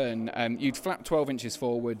first turn, you'd flap 12 inches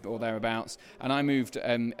forward or thereabouts, and I moved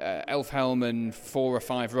Elfhelm and 4 or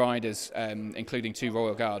 5 riders, including 2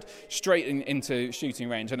 Royal Guard, straight into shooting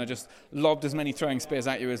range, and I just lobbed as many throwing spears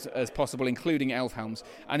at you as possible, including Elfhelms,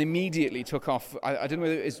 and immediately took off. I don't know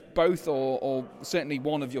whether it was both or certainly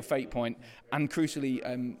one of your fate point, and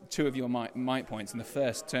crucially 2 of your might points in the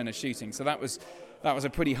first turn of shooting. So that was a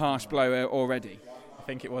pretty harsh blow already. I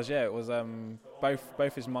think it was, yeah. It was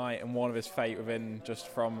both his might and one of his fate within just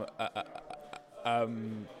from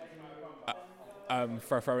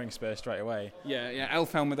for a throwing spear straight away. Yeah.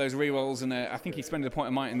 Elfhelm with those rerolls, and I think he spent a point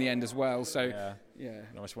of might in the end as well. So yeah. And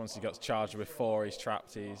obviously once he got charged with 4, he's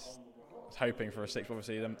trapped. He's hoping for a 6.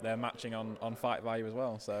 Obviously, they're matching on fight value as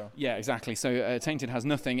well. So yeah, exactly. So Tainted has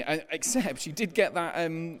nothing except she did get that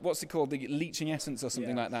what's it called, the leeching essence or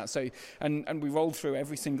something like that. So and we rolled through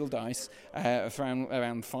every single dice for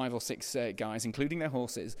around 5 or 6 guys, including their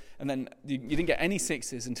horses, and then you didn't get any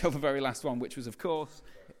 6s until the very last one, which was of course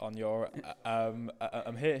on your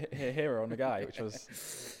hero on the guy, which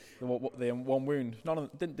was. The one wound.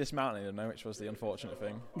 Didn't dismount any of them, which was the unfortunate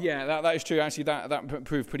thing. Yeah, that is true. Actually, that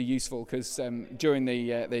proved pretty useful because during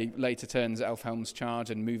the later turns, Elfhelm's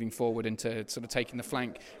charge and moving forward into sort of taking the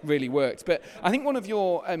flank really worked. But I think one of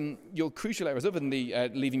your crucial errors, other than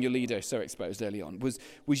the leaving your leader so exposed early on, was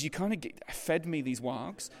you kind of fed me these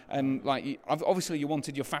wargs. Obviously you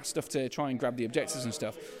wanted your fast stuff to try and grab the objectives and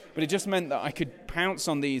stuff, but it just meant that I could pounce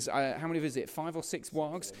on these. How many was it? 5 or 6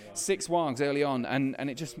 wargs? 6 wargs early on, and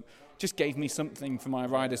it just gave me something for my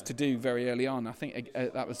riders to do very early on. I think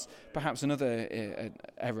that was perhaps another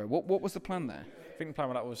error. What was the plan there? I think the plan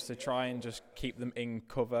with that was to try and just keep them in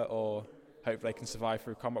cover, or hope they can survive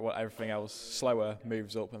through combat while everything else slower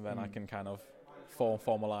moves up, and then I can kind of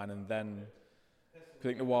form a line, and then I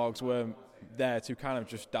think the wargs were there to kind of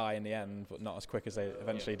just die in the end, but not as quick as they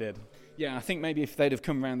eventually did. Yeah, I think maybe if they'd have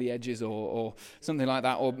come around the edges or something like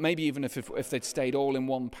that, or maybe even if they'd stayed all in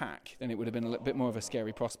one pack, then it would have been a little bit more of a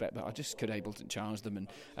scary prospect, but I just could able to charge them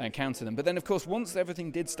and counter them. But then, of course, once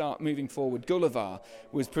everything did start moving forward, Gullivar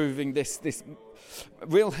was proving this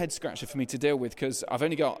real head-scratcher for me to deal with, because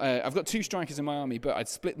I've got 2 strikers in my army, but I'd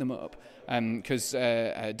split them up because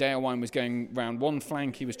Daelwine was going round one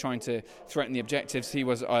flank. He was trying to threaten the objectives. Him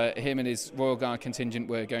and his Royal Guard contingent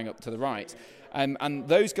were going up to the right. And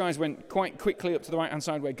those guys went quite quickly up to the right-hand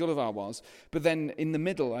side where Gullivar was. But then in the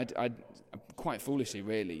middle, I'd quite foolishly,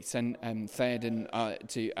 really, sent Theoden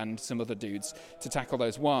and some other dudes to tackle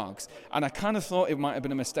those wargs. And I kind of thought it might have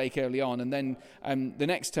been a mistake early on. And then the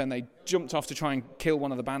next turn, they jumped off to try and kill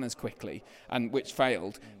one of the banners quickly, which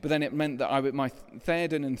failed. But then it meant that my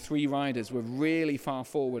Theoden and 3 riders were really far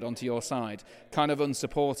forward onto your side, kind of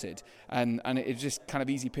unsupported. And it was just kind of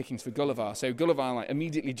easy pickings for Gullivar. So Gullivar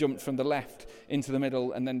immediately jumped from the left into the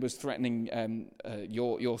middle and then was threatening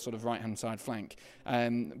your sort of right-hand side flank.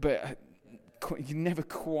 But you never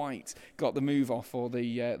quite got the move off or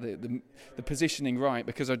the positioning right,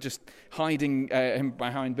 because I'm just hiding him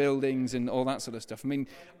behind buildings and all that sort of stuff. I mean,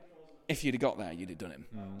 if you'd have got there, you'd have done him.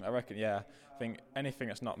 I reckon, yeah. I think anything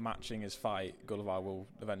that's not matching his fight, Gullivar will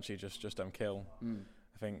eventually just kill.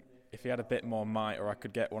 I think if he had a bit more might, or I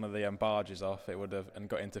could get one of the barges off, it would have and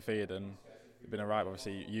got interfered and it'd been alright.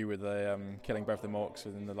 Obviously, you with the killing both the Orcs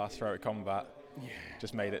within the last heroic combat. Yeah.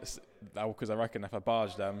 Just made it, because I reckon if I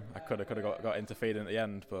barged them, I could have got interfered in at the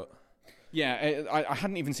end, but. Yeah, I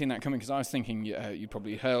hadn't even seen that coming, because I was thinking you'd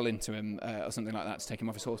probably hurl into him or something like that to take him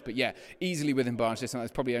off his horse. But yeah, easily within barge distance.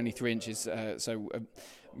 It's probably only 3 inches, so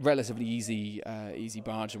relatively easy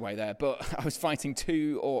barge away there. But I was fighting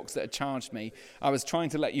 2 orcs that had charged me. I was trying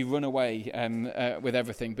to let you run away with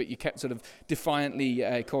everything, but you kept sort of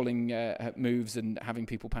defiantly calling moves and having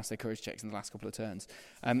people pass their courage checks in the last couple of turns.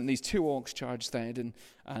 And these 2 orcs charged Theoden,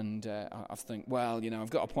 and I think, well, I've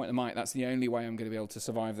got a point of might. That's the only way I'm going to be able to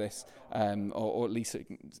survive this. Or at least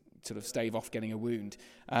sort of stave off getting a wound,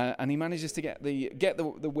 and he manages to get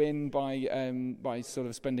the win by sort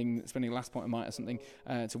of spending the last point of might or something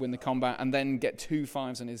to win the combat, and then get 2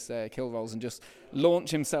 5s on his kill rolls and just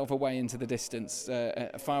launch himself away into the distance,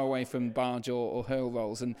 far away from barge or hurl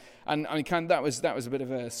rolls, and I mean that was a bit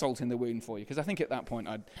of a salt in the wound for you, because I think at that point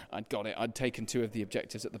I'd got it. I'd taken 2 of the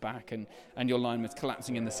objectives at the back, and your line was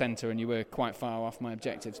collapsing in the centre, and you were quite far off my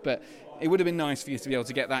objectives, but it would have been nice for you to be able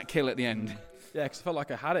to get that kill at the end. Yeah, because I felt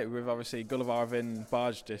like I had it with obviously Gullivar within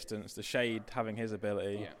barge distance, the Shade having his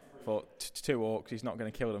ability. Yeah. For 2 orcs, he's not going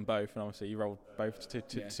to kill them both, and obviously you rolled both two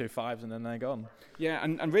 5s and then they're gone. Yeah,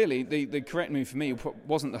 and really the correct move for me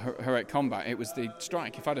wasn't the heroic combat, it was the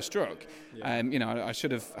strike. If I'd have struck, I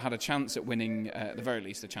should have had a chance at winning, at the very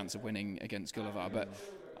least a chance of winning against Gullivar, but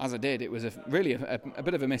as I did, it was really a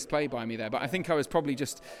bit of a misplay by me there. But I think I was probably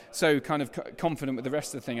just so kind of confident with the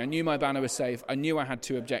rest of the thing. I knew my banner was safe. I knew I had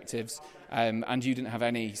 2 objectives, and you didn't have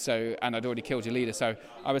any. And I'd already killed your leader, so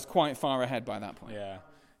I was quite far ahead by that point.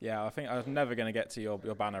 Yeah, I think I was never going to get to your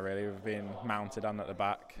banner really, with being mounted and at the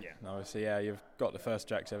back. Yeah. And obviously, you've got the first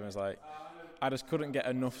objective, and it's like I just couldn't get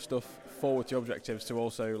enough stuff forward to objectives to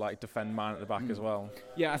also like defend mine at the back as well.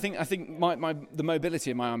 Yeah, I think the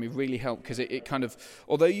mobility of my army really helped, because it kind of,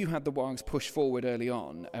 although you had the wargs push forward early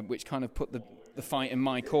on, which kind of put the fight in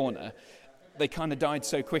my corner, they kind of died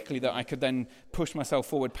so quickly that I could then push myself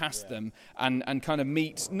forward past them and kind of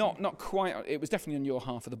meet, not quite, it was definitely on your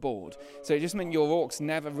half of the board. So it just meant your orcs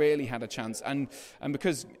never really had a chance. And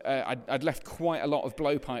because I'd left quite a lot of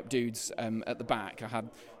blowpipe dudes at the back, I had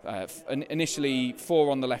initially 4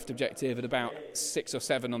 on the left objective and about 6 or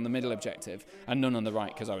 7 on the middle objective, and none on the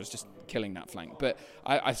right because I was just killing that flank. But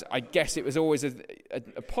I guess it was always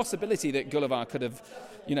a possibility that Gulliver could have,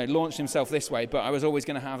 launched himself this way, but I was always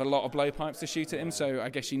going to have a lot of blowpipes to shoot at him, so I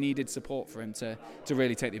guess you needed support for him to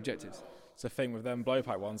really take the objectives. It's the thing with them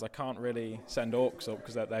blowpipe ones, I can't really send orcs up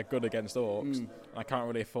because they're good against orcs. I can't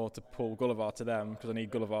really afford to pull Gulliver to them because I need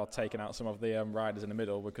Gulliver taking out some of the riders in the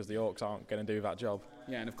middle, because the orcs aren't going to do that job.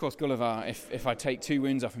 Yeah, and of course Gulliver, if I take 2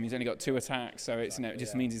 wounds off him, he's only got 2 attacks, so it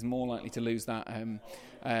just means he's more likely to lose that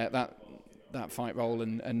fight roll,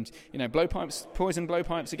 and blowpipes, poison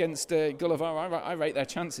blowpipes against Gulliver, I rate their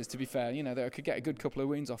chances, to be fair. They could get a good couple of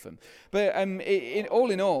wounds off him. But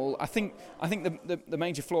all in all, I think the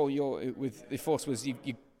major flaw with the force was you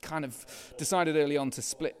kind of decided early on to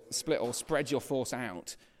split or spread your force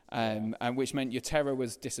out, and which meant your terror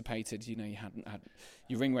was dissipated. You hadn't had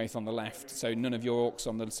your ring wraith on the left, so none of your orcs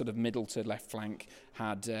on the sort of middle to left flank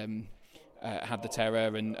had the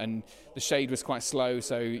terror, and the shade was quite slow,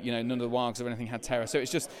 so none of the wargs or anything had terror. So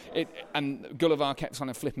it's just and Gulliver kept kind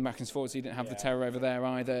of flipping back and forth, so he didn't have the terror over there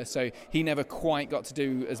either. So he never quite got to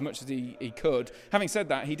do as much as he could. Having said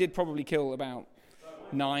that, he did probably kill about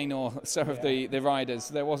 9 or so of the riders.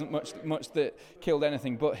 There wasn't much that killed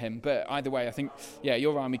anything but him. But either way, I think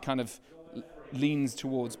your army kind of leans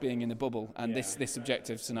towards being in a bubble, and this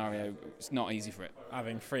objective scenario, it's not easy for it.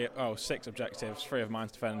 Having 6 objectives, 3 of mine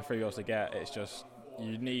to defend and 3 yours to get, it's just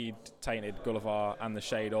you need Tainted, Gulliver and the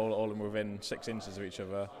Shade all within 6 inches of each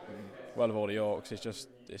other. Well, of all the orcs,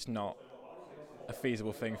 it's not a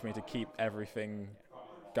feasible thing for me to keep everything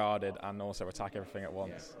guarded and also attack everything at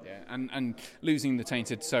once. Yeah. And losing the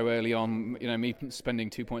Tainted so early on, me spending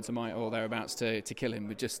 2 points of might or thereabouts to kill him,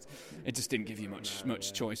 it just didn't give you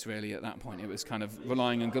much choice really at that point. It was kind of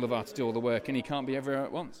relying on Gulliver to do all the work, and he can't be everywhere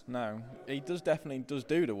at once. No, he definitely does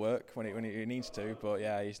do the work when he needs to, but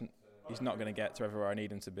he's not going to get to everywhere I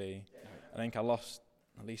need him to be. I think I lost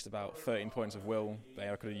at least about 13 points of will that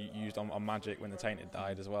I could have used on magic when the Tainted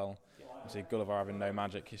died as well. Obviously Gulliver having no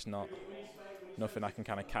magic, it's not nothing I can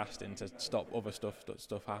kind of cast in to stop other stuff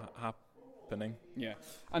happening. Yeah,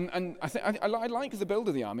 and I think I like the build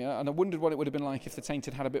of the army, and I wondered what it would have been like if the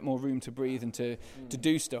Tainted had a bit more room to breathe and to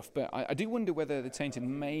do stuff. But I do wonder whether the Tainted,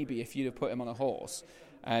 maybe if you'd have put him on a horse,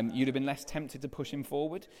 you'd have been less tempted to push him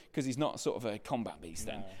forward, because he's not sort of a combat beast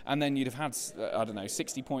then. And then you'd have had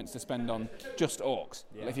 60 points to spend on just orcs.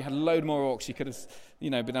 Yeah. If you had a load more orcs, you could have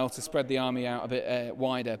been able to spread the army out a bit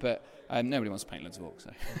wider, but nobody wants to paint loads of orcs.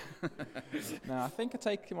 So. No, I think I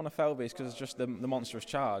take him on a fell beast because it's just the monstrous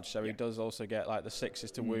charge, so he does also get like the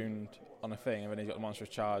 6s to wound on a thing, and then he's got the monstrous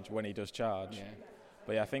charge when he does charge. Yeah.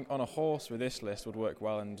 But I think on a horse with this list would work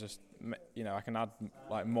well, and just I can add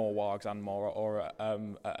like more wargs and more or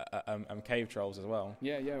cave trolls as well.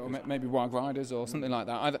 Yeah, or maybe warg riders or something like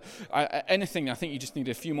that. Anything. I think you just need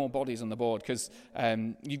a few more bodies on the board, because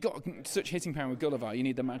you've got such hitting power with Gulliver. You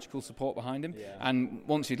need the magical support behind him, and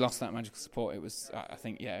once you'd lost that magical support, it was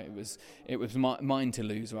it was mine to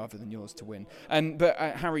lose rather than yours to win. But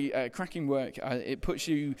Harry, cracking work. It puts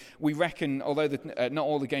you. We reckon, although not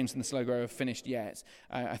all the games in the Slow Grow have finished yet,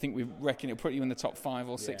 I think we reckon it'll put you in the top 5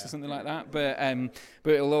 or 6 or something like that. But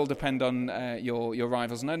it'll all depend on your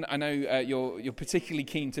rivals. And I know you're particularly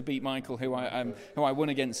keen to beat Michael, who I won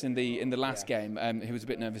against in the last game. Who was a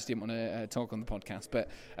bit nervous, didn't want to talk on the podcast. But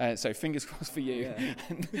so fingers crossed for you.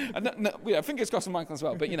 Yeah. Fingers crossed for Michael as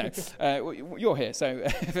well. But you're here, so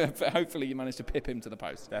hopefully you managed to pip him to the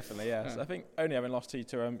post. Definitely, yes. I think only having lost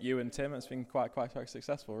to you and Tim, it's been quite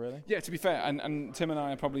successful, really. Yeah, to be fair, and Tim and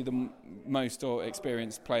I are probably the most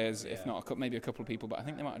experienced players, if not maybe a couple of people, but I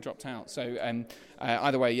think they might have dropped out. So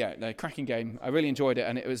either way, cracking game. I really enjoyed it,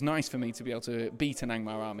 and it was nice for me to be able to beat an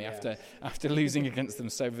Angmar army after losing against them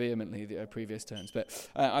so vehemently the previous turns. But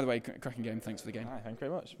either way, cracking game. Thanks for the game. Thank you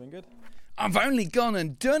very much. It's been good. I've only gone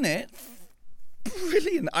and done it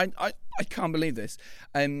brilliant. I can't believe this.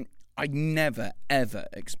 I never, ever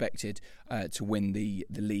expected to win the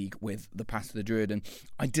league with the Path of the Druid, and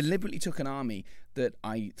I deliberately took an army that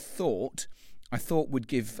I thought would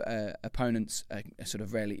give opponents a sort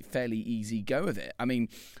of fairly easy go of it. I mean,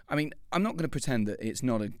 I'm not going to pretend that it's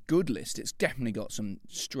not a good list. It's definitely got some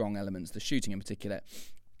strong elements, the shooting in particular,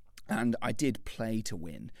 and I did play to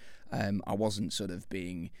win. I wasn't sort of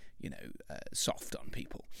being, soft on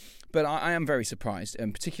people. But I am very surprised,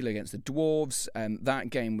 particularly against the Dwarves. That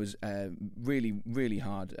game was really, really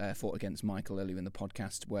hard fought against Michael earlier in the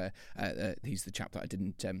podcast, where he's the chap that I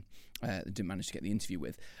didn't manage to get the interview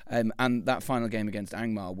with. And that final game against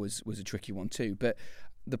Angmar was a tricky one too. But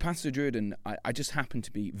the Path of the Druiden, I just happened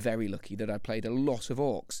to be very lucky that I played a lot of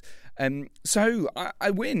orcs. So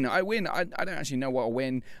I win. I don't actually know what I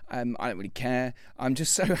win. I don't really care. I'm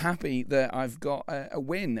just so happy that I've got a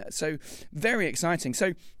win. So very exciting.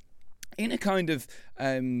 So in a kind of,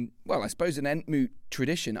 I suppose an Entmoot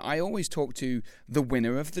tradition, I always talk to the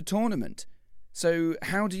winner of the tournament. So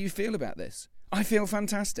how do you feel about this? I feel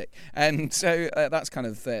fantastic. And so that's kind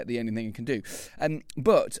of the only thing I can do.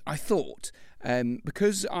 But I thought,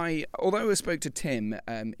 because although I spoke to Tim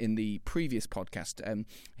in the previous podcast,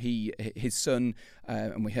 his son,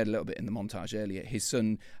 and we heard a little bit in the montage earlier, his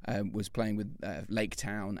son was playing with Lake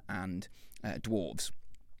Town and Dwarves.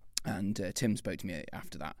 And Tim spoke to me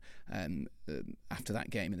after that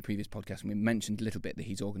game in the previous podcast, and we mentioned a little bit that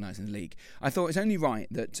he's organising the league. I thought it's only right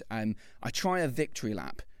that I try a victory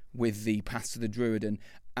lap with the Paths of the Druiden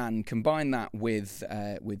and combine that with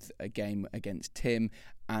a game against Tim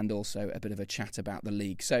and also a bit of a chat about the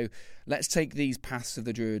league. So let's take these Paths of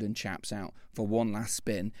the Druiden chaps out for one last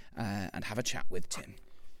spin and have a chat with Tim.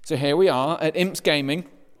 So here we are at Imps Gaming,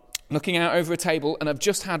 looking out over a table, and I've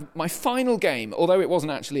just had my final game, although it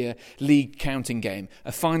wasn't actually a league counting game,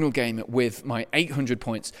 a final game with my 800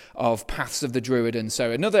 points of Paths of the Druiden.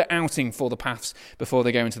 So another outing for the Paths before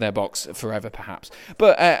they go into their box forever, perhaps.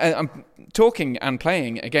 But I'm talking and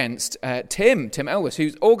playing against Tim Elwes,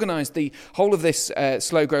 who's organised the whole of this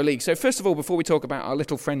Slow Grow League. So first of all, before we talk about our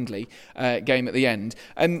little friendly game at the end,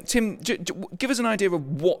 Tim, give us an idea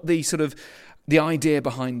of what the idea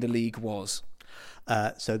behind the league was.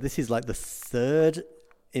 So this is like the third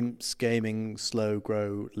Imps Gaming Slow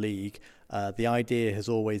Grow League. The idea has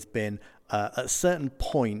always been at a certain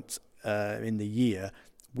point in the year,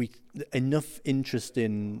 enough interest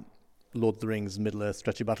in Lord of the Rings Middle-earth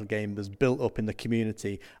strategy battle game was built up in the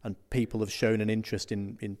community, and people have shown an interest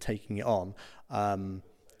in taking it on,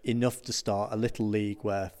 enough to start a little league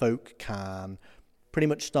where folk can pretty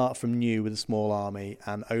much start from new with a small army,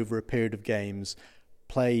 and over a period of games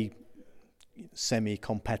play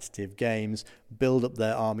semi-competitive games, build up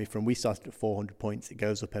their army from, we started at 400 points, it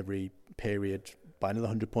goes up every period by another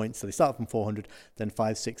 100 points, so they start from 400, then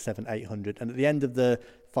 5, 6, 7, 800, and at the end of the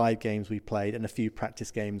 5 games we played and a few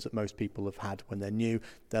practice games that most people have had when they're new,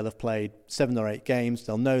 they'll have played 7 or 8 games,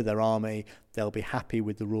 they'll know their army, they'll be happy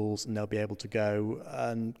with the rules, and they'll be able to go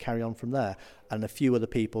and carry on from there. And a few other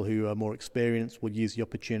people who are more experienced will use the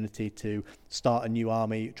opportunity to start a new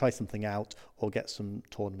army, try something out, or get some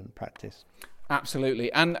tournament practice. Absolutely,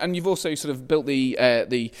 and you've also sort of built the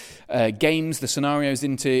games, the scenarios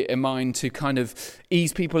in mind to kind of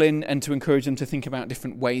ease people in and to encourage them to think about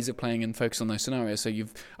different ways of playing and focus on those scenarios. So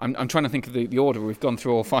I'm trying to think of the order. We've gone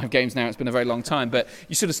through all 5 games now. It's been a very long time, but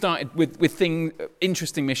you sort of started with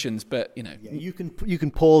interesting missions. But yeah, you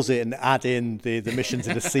can pause it and add in the missions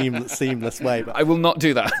in a seamless way. But I will not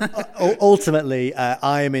do that. Ultimately,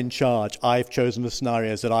 I am in charge. I've chosen the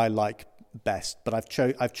scenarios that I like best, but I've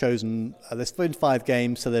chosen there's been 5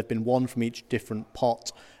 games, so there've been 1 from each different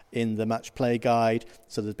pot in the match play guide.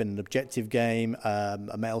 So there's been an objective game,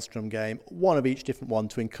 a Maelstrom game, 1 of each different one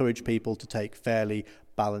to encourage people to take fairly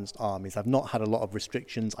balanced armies. I've not had a lot of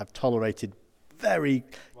restrictions. I've tolerated very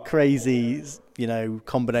crazy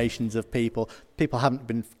combinations of people. People haven't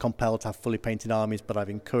been compelled to have fully painted armies, but I've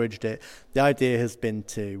encouraged it. The idea has been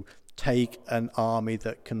to take an army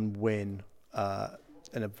that can win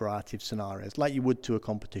in a variety of scenarios, like you would to a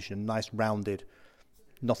competition, nice rounded,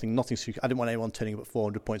 nothing. I didn't want anyone turning up at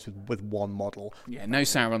 400 points with 1 model. Yeah, no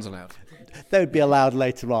Saurons allowed. They would be allowed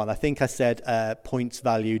later on. I think I said points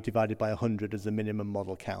value divided by 100 as the minimum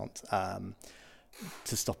model count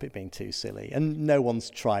to stop it being too silly. And no one's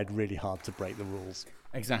tried really hard to break the rules.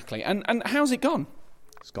 Exactly. And how's it gone?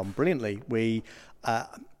 It's gone brilliantly. We,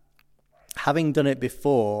 having done it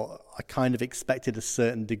before, I kind of expected a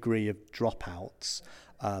certain degree of dropouts.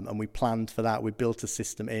 And we planned for that. We built a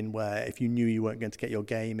system in where if you knew you weren't going to get your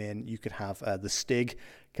game in, you could have the Stig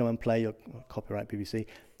come and play, your copyright BBC,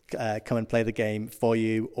 come and play the game for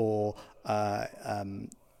you, or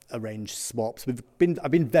arrange swaps.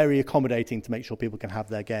 I've been very accommodating to make sure people can have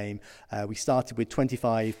their game. We started with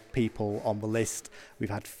 25 people on the list. We've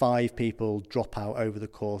had 5 people drop out over the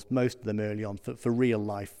course, most of them early on for real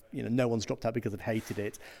life. No one's dropped out because they've hated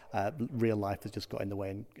it. Real life has just got in the way,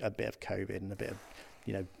 and a bit of COVID and a bit of,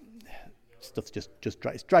 stuff's just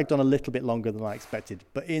it's dragged on a little bit longer than I expected.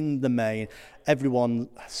 But in the main, everyone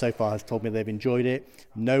so far has told me they've enjoyed it.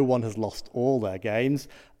 No one has lost all their games,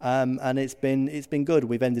 and it's been good.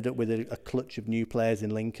 We've ended up with a clutch of new players in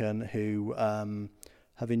Lincoln who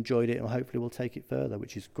have enjoyed it, and hopefully will take it further,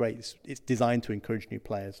 which is great. It's designed to encourage new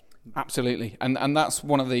players. Absolutely, and that's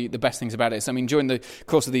one of the best things about it. So, I mean, during the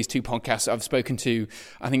course of these 2 podcasts, I've spoken to,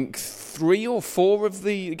 I think, 3 or 4 of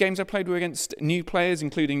the games I played were against new players,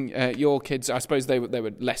 including your kids. I suppose they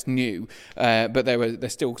were less new, but they're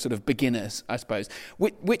still sort of beginners, I suppose.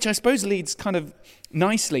 Which I suppose leads kind of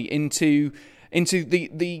nicely into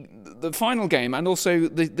the final game, and also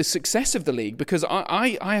the success of the league, because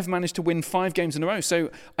I have managed to win 5 games in a row.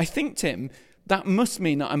 So I think, Tim, that must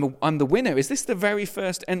mean that I'm the winner. Is this the very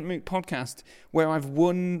first Entmoot podcast where I've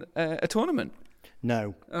won a tournament?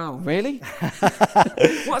 No. Oh, really?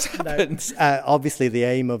 What's happened? No. Obviously, the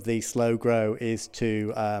aim of the Slow Grow is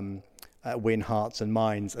to win hearts and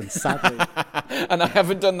minds, and sadly... And I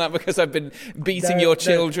haven't done that because I've been beating your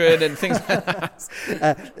children and things like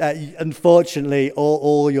that. Unfortunately,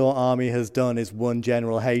 all your army has done is won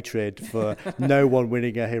general hatred for no one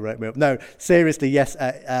winning a heroic move. No, seriously, yes,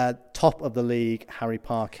 top of the league, Harry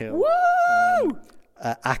Parkhill. Woo!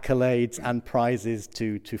 Accolades and prizes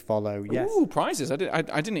to follow. Yes. Ooh, prizes! I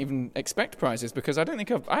didn't even expect prizes, because I don't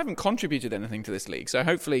think I haven't contributed anything to this league. So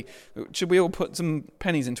hopefully, should we all put some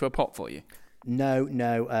pennies into a pot for you?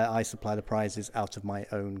 No, I supply the prizes out of my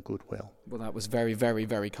own goodwill. Well, that was very, very,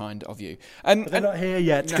 very kind of you. But they're not here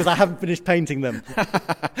yet because I haven't finished painting them.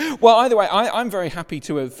 Well, either way, I'm very happy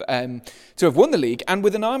to have won the league, and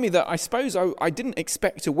with an army that I suppose I didn't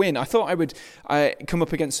expect to win. I thought I would come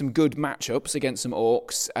up against some good matchups against some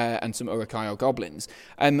orcs and some Uruk-hai or goblins.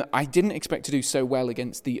 I didn't expect to do so well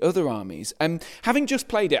against the other armies. Having just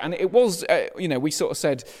played it, and it was, we sort of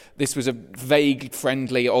said this was a vague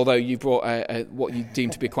friendly, although you brought what you deem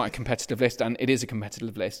to be quite a competitive list, and it is a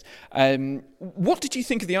competitive list. What did you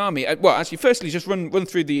think of the army? Well, actually, firstly, just run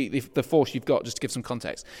through the force you've got, just to give some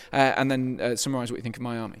context, and then summarise what you think of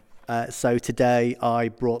my army. So today I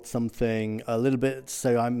brought something a little bit.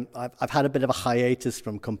 So I've had a bit of a hiatus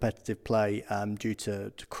from competitive play due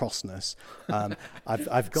to crossness. I've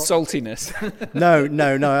got saltiness. No.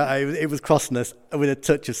 It was crossness with a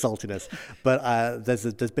touch of saltiness. But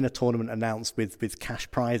there's been a tournament announced with cash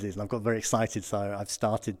prizes, and I've got very excited. So I've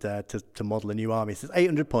started to model a new army. So it's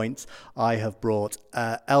 800 points. I have brought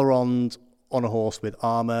Elrond on a horse with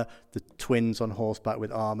armour, the twins on horseback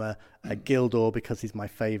with armour, Gildor because he's my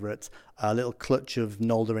favourite, a little clutch of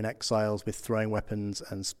Noldorin exiles with throwing weapons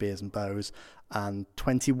and spears and bows, and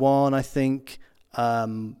 21, I think,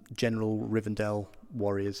 General Rivendell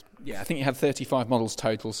warriors. Yeah, I think you had 35 models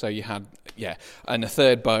total, so you had, and a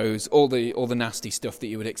third bows, all the nasty stuff that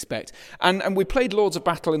you would expect. And we played Lords of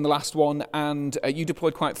Battle in the last one, and you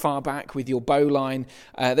deployed quite far back with your bow line.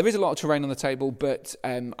 There is a lot of terrain on the table, but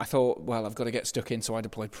I thought, well, I've got to get stuck in, so I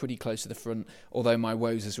deployed pretty close to the front, although my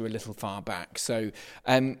Wozers were a little far back. So,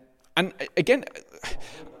 and again,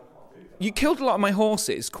 you killed a lot of my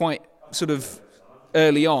horses quite sort of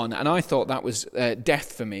early on, and I thought that was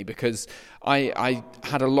death for me, because I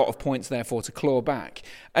had a lot of points therefore to claw back.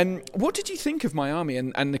 What did you think of my army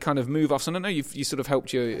and the kind of move offs? And I know you sort of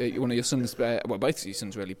helped one of your sons, both of your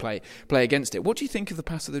sons really play against it. What do you think of the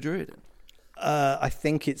Pass of the Druid? I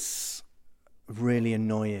think it's really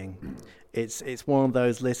annoying. It's one of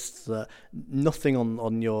those lists that nothing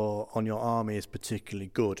on your army is particularly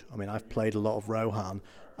good. I mean, I've played a lot of Rohan.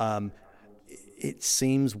 It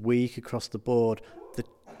seems weak across the board. That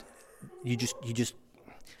you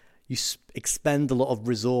expend a lot of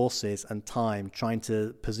resources and time trying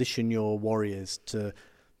to position your warriors to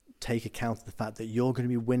take account of the fact that you're going to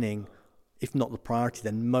be winning, if not the priority,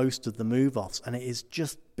 then most of the move-offs. And it is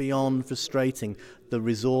just beyond frustrating, the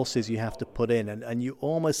resources you have to put in. And you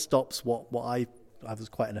almost stops what I was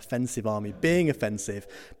quite an offensive army being offensive,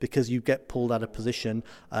 because you get pulled out of position.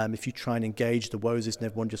 If you try and engage the Wozers and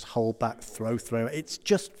everyone just hold back, throw. It's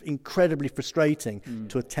just incredibly frustrating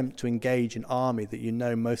to attempt to engage an army that you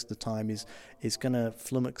know most of the time is going to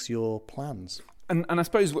flummox your plans. And I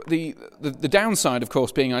suppose the downside, of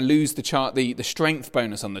course, being I lose the strength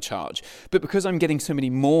bonus on the charge. But because I'm getting so many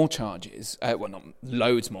more charges, well, not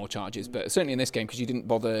loads more charges, but certainly in this game, because you didn't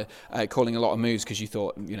bother calling a lot of moves because you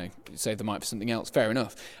thought, save the might for something else, fair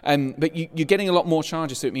enough. But you're getting a lot more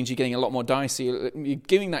charges, so it means you're getting a lot more dice. So you're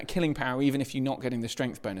giving that killing power, even if you're not getting the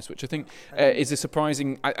strength bonus, which I think is a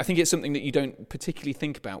surprising... I think it's something that you don't particularly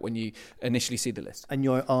think about when you initially see the list. And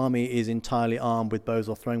your army is entirely armed with bows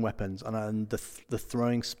or throwing weapons, and the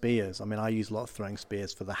throwing spears. I mean, I use a lot of throwing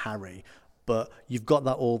spears for the Harry, but you've got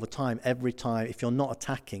that all the time. Every time, if you're not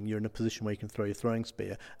attacking, you're in a position where you can throw your throwing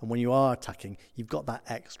spear, and when you are attacking, you've got that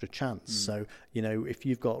extra chance. So, if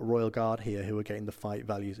you've got Royal Guard here who are getting the fight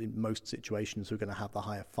values in most situations, who are going to have the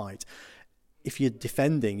higher fight, if you're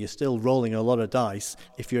defending, you're still rolling a lot of dice.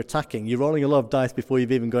 If you're attacking, you're rolling a lot of dice before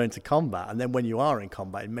you've even gone into combat. And then when you are in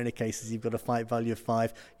combat, in many cases, you've got a fight value of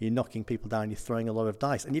 5, you're knocking people down, you're throwing a lot of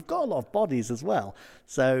dice. And you've got a lot of bodies as well.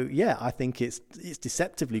 So, yeah, I think it's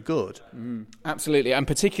deceptively good. Absolutely. And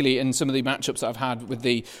particularly in some of the matchups that I've had with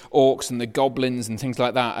the orcs and the goblins and things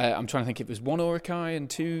like that. I'm trying to think if it was 1 Orcai and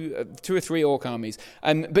 2 or 3 orc armies.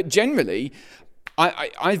 But generally...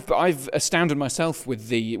 I've astounded myself with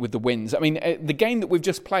the wins. I mean, the game that we've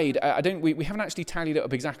just played, we haven't actually tallied it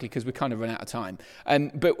up exactly because we've kind of run out of time.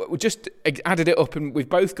 But we just added it up, and we've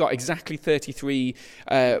both got exactly 33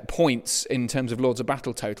 points in terms of Lords of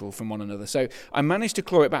Battle total from one another. So I managed to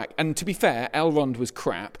claw it back. And to be fair, Elrond was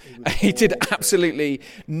crap. He did absolutely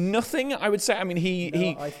nothing, I would say. I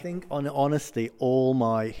mean, I think, honestly, all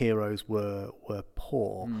my heroes were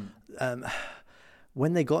poor.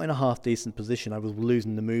 When they got in a half-decent position, I was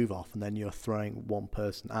losing the move off, and then you're throwing one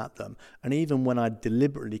person at them. And even when I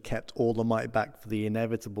deliberately kept all the might back for the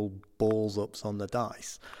inevitable balls-ups on the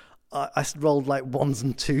dice, I rolled like 1s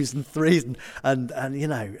and 2s and 3s,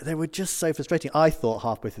 and they were just so frustrating. I thought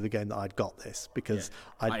halfway through the game that I'd got this, because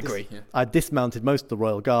I agree. I dismounted most of the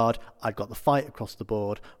Royal Guard, I'd got the fight across the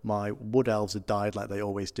board, my Wood Elves had died like they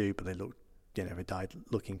always do, but they looked they died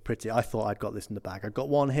looking pretty. I thought I'd got this in the bag. I'd got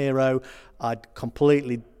one hero. I'd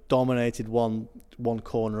completely dominated one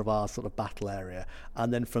corner of our sort of battle area,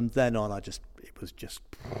 and then from then on, it was just.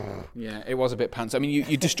 Yeah, it was a bit pants. I mean,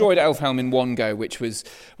 you destroyed Elfhelm in one go, which was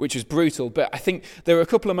brutal. But I think there were a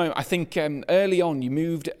couple of moments. I think early on you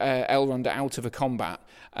moved Elrond out of a combat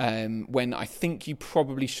when I think you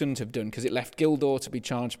probably shouldn't have done, because it left Gildor to be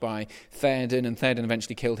charged by Theoden, and Theoden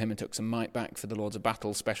eventually killed him and took some might back for the Lords of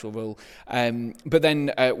Battle special rule. But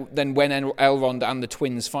then when Elrond and the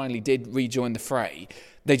twins finally did rejoin the fray,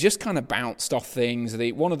 they just kind of bounced off things.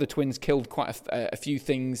 One of the twins killed quite a few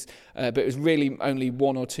things, but it was really only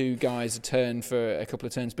 1 or 2 guys a turn for a couple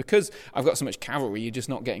of turns. Because I've got so much cavalry, you're just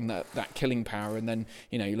not getting that killing power. And then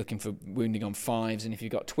you're looking for wounding on 5s, and if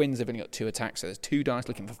you've got twins, they've only got 2 attacks, so there's 2 dice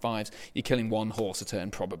looking for 5s. You're killing 1 horse a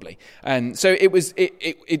turn probably. And so it was.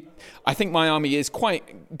 I think my army is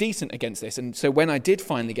quite decent against this. And so when I did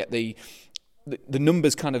finally get the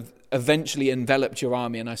numbers kind of eventually enveloped your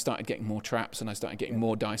army, and I started getting more traps, and I started getting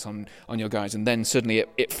more dice on your guys, and then suddenly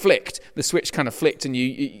it flicked. The switch kind of flicked, and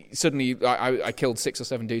you suddenly I killed 6 or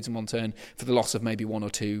 7 dudes in one turn for the loss of maybe 1 or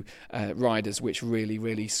 2 riders, which really,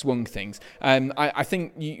 really swung things. I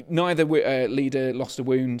think neither leader lost a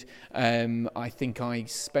wound. I think I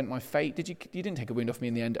spent my fate. You didn't take a wound off me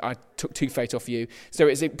in the end. I took 2 fate off you. So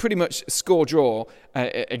it's pretty much score draw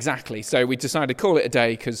exactly. So we decided to call it a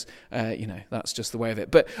day because that's just the way of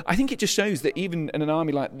it. But I think it just shows that even in an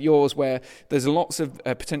army like yours, where there's lots of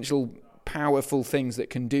potential powerful things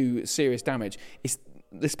that can do serious damage,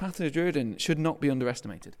 this Path of the Druiden should not be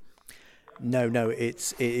underestimated. No,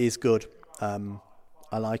 it is good.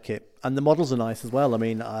 I like it, and the models are nice as well. I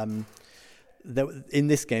mean, in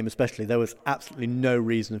this game especially, there was absolutely no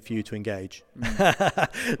reason for you to engage.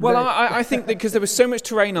 Well, I think that because there was so much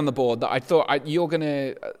terrain on the board that I thought you're going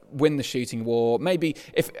to win the shooting war. Maybe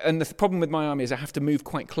and the problem with my army is I have to move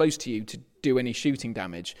quite close to you to do any shooting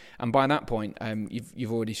damage, and by that point,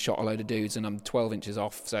 you've already shot a load of dudes, and I'm 12 inches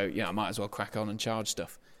off. So I might as well crack on and charge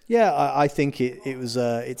stuff. Yeah, I think it was.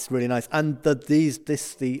 It's really nice, and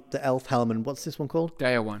the Elf Helm, what's this one called?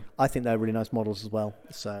 Daoine. I think they're really nice models as well.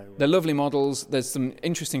 So they're lovely models. There's some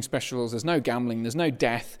interesting specials. There's no gambling. There's no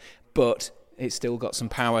death, but it's still got some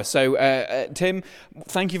power. So, Tim,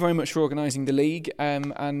 thank you very much for organising the league,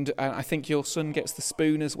 and I think your son gets the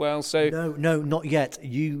spoon as well. So no, not yet.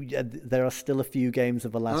 There are still a few games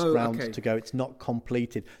of the last round to go. It's not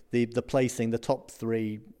completed. The placing, the top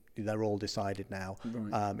 3. They're all decided now.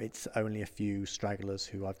 Right. It's only a few stragglers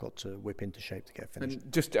who I've got to whip into shape to get finished.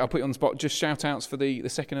 And I'll put you on the spot. Just shout outs for the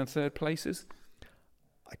second and third places.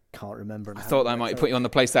 I can't remember. I thought that might put you on the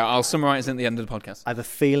place there. I'll summarise at the end of the podcast. I have a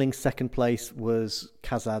feeling second place was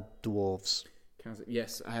Khazad Dwarves.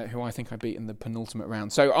 Yes, who I think I beat in the penultimate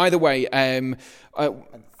round. So either way... and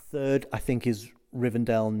third, I think, is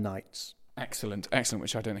Rivendell Knights. Excellent,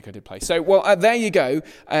 which I don't think I did play. So, well, there you go.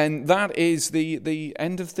 And that is the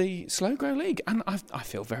end of the Slow Grow League. And I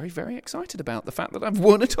feel very, very excited about the fact that I've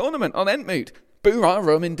won a tournament on Entmoot.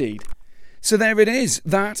 Boo-rah-rum indeed. So there it is.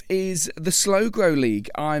 That is the Slow Grow League.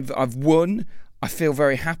 I've won. I feel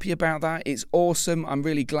very happy about that. It's awesome. I'm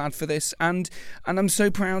really glad for this. And I'm so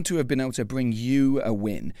proud to have been able to bring you a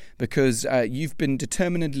win, because you've been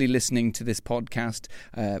determinedly listening to this podcast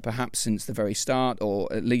perhaps since the very start,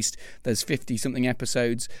 or at least there's 50-something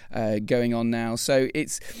episodes going on now. So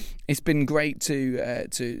it's been great to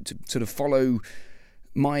sort of follow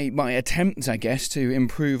my attempts, I guess, to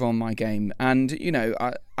improve on my game. And, you know,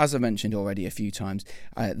 as I mentioned already a few times,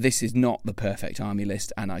 this is not the perfect army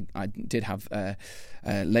list, and I did have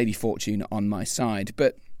Lady Fortune on my side.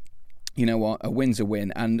 But you know what? A win's a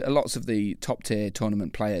win. And lots of the top-tier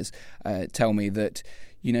tournament players tell me that,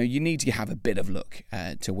 you know, you need to have a bit of luck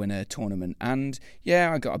to win a tournament. And,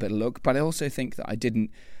 yeah, I got a bit of luck, but I also think that I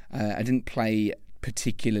didn't play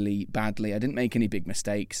particularly badly. I didn't make any big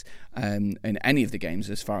mistakes in any of the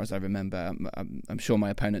games, as far as I remember. I'm sure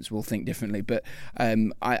my opponents will think differently, but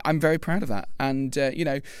I'm very proud of that. And you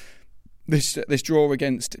know, this draw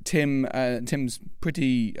against Tim's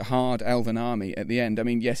pretty hard Elven army at the end. I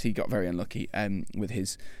mean, yes, he got very unlucky with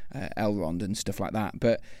his Elrond and stuff like that,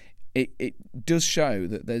 but it does show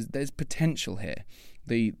that there's potential here.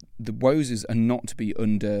 The Wozes are not to be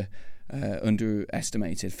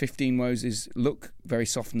underestimated. 15 Wozes look very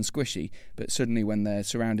soft and squishy, but suddenly when they're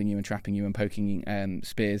surrounding you and trapping you and poking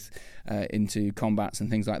spears into combats and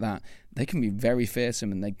things like that, they can be very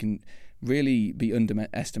fearsome, and they can really be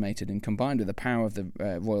underestimated. And combined with the power of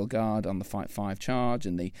the Royal Guard on the Fight 5 charge,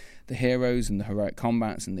 and the heroes and the heroic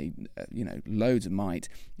combats, and the loads of might,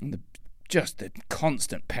 and just the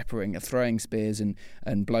constant peppering of throwing spears and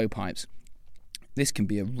blowpipes, this can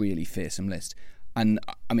be a really fearsome list. And,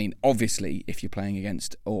 I mean, obviously, if you're playing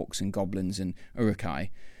against orcs and goblins and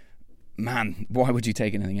Uruk-hai, man, why would you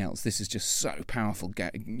take anything else? This is just so powerful.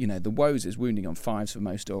 You know, the Wozes wounding on 5s for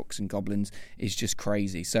most orcs and goblins is just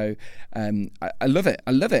crazy. So, I love it.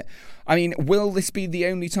 I love it. I mean, will this be the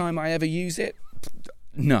only time I ever use it?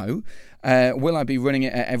 No. Will I be running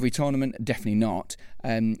it at every tournament? Definitely not.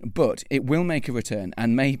 But it will make a return,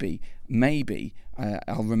 and maybe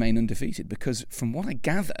I'll remain undefeated, because from what I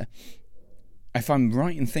gather, if I'm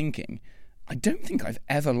right in thinking, I don't think I've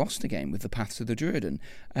ever lost a game with the Paths of the Druiden,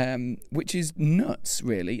 which is nuts,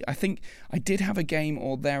 really. I think I did have a game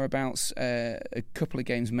or thereabouts, a couple of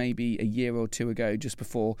games maybe a year or two ago, just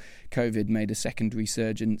before COVID made a second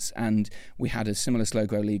resurgence, and we had a similar Slow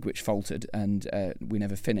Grow League which faltered, and we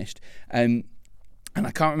never finished. And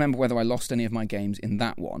I can't remember whether I lost any of my games in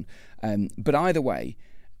that one. But either way,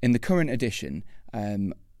 in the current edition,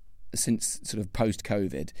 since sort of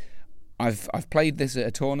post-COVID, I've played this at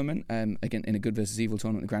a tournament, again in a Good versus Evil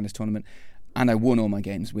tournament, the Grandest tournament, and I won all my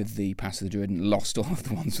games with the Paths of the Druid and lost all of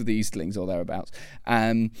the ones with the Easterlings or thereabouts.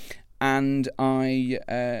 And I've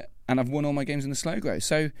won all my games in the Slow Grow.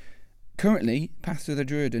 So currently, Paths of the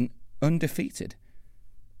Druid undefeated.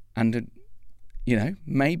 And you know,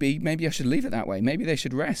 maybe I should leave it that way. Maybe they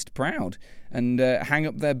should rest proud and hang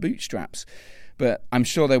up their bootstraps. But I'm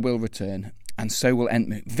sure they will return. And so will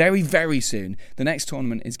Entmoot very, very soon. The next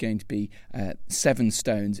tournament is going to be 7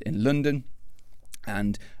 Stones in London.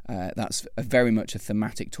 And that's very much a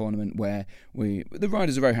thematic tournament where the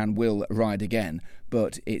Riders of Rohan will ride again,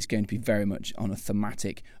 but it's going to be very much on a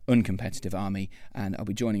thematic, uncompetitive army. And I'll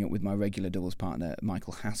be joining up with my regular doubles partner,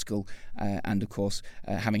 Michael Haskell, and of course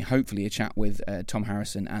having hopefully a chat with Tom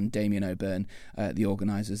Harrison and Damien O'Byrne, the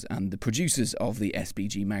organisers and the producers of the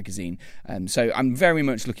SBG magazine. So I'm very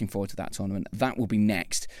much looking forward to that tournament. That will be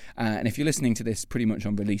next. And if you're listening to this pretty much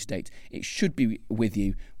on release date, it should be with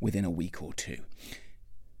you within a week or two.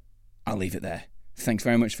 I'll leave it there. Thanks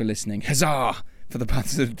very much for listening. Huzzah for the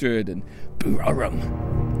Paths of the Druid, and Boo-rah-rum.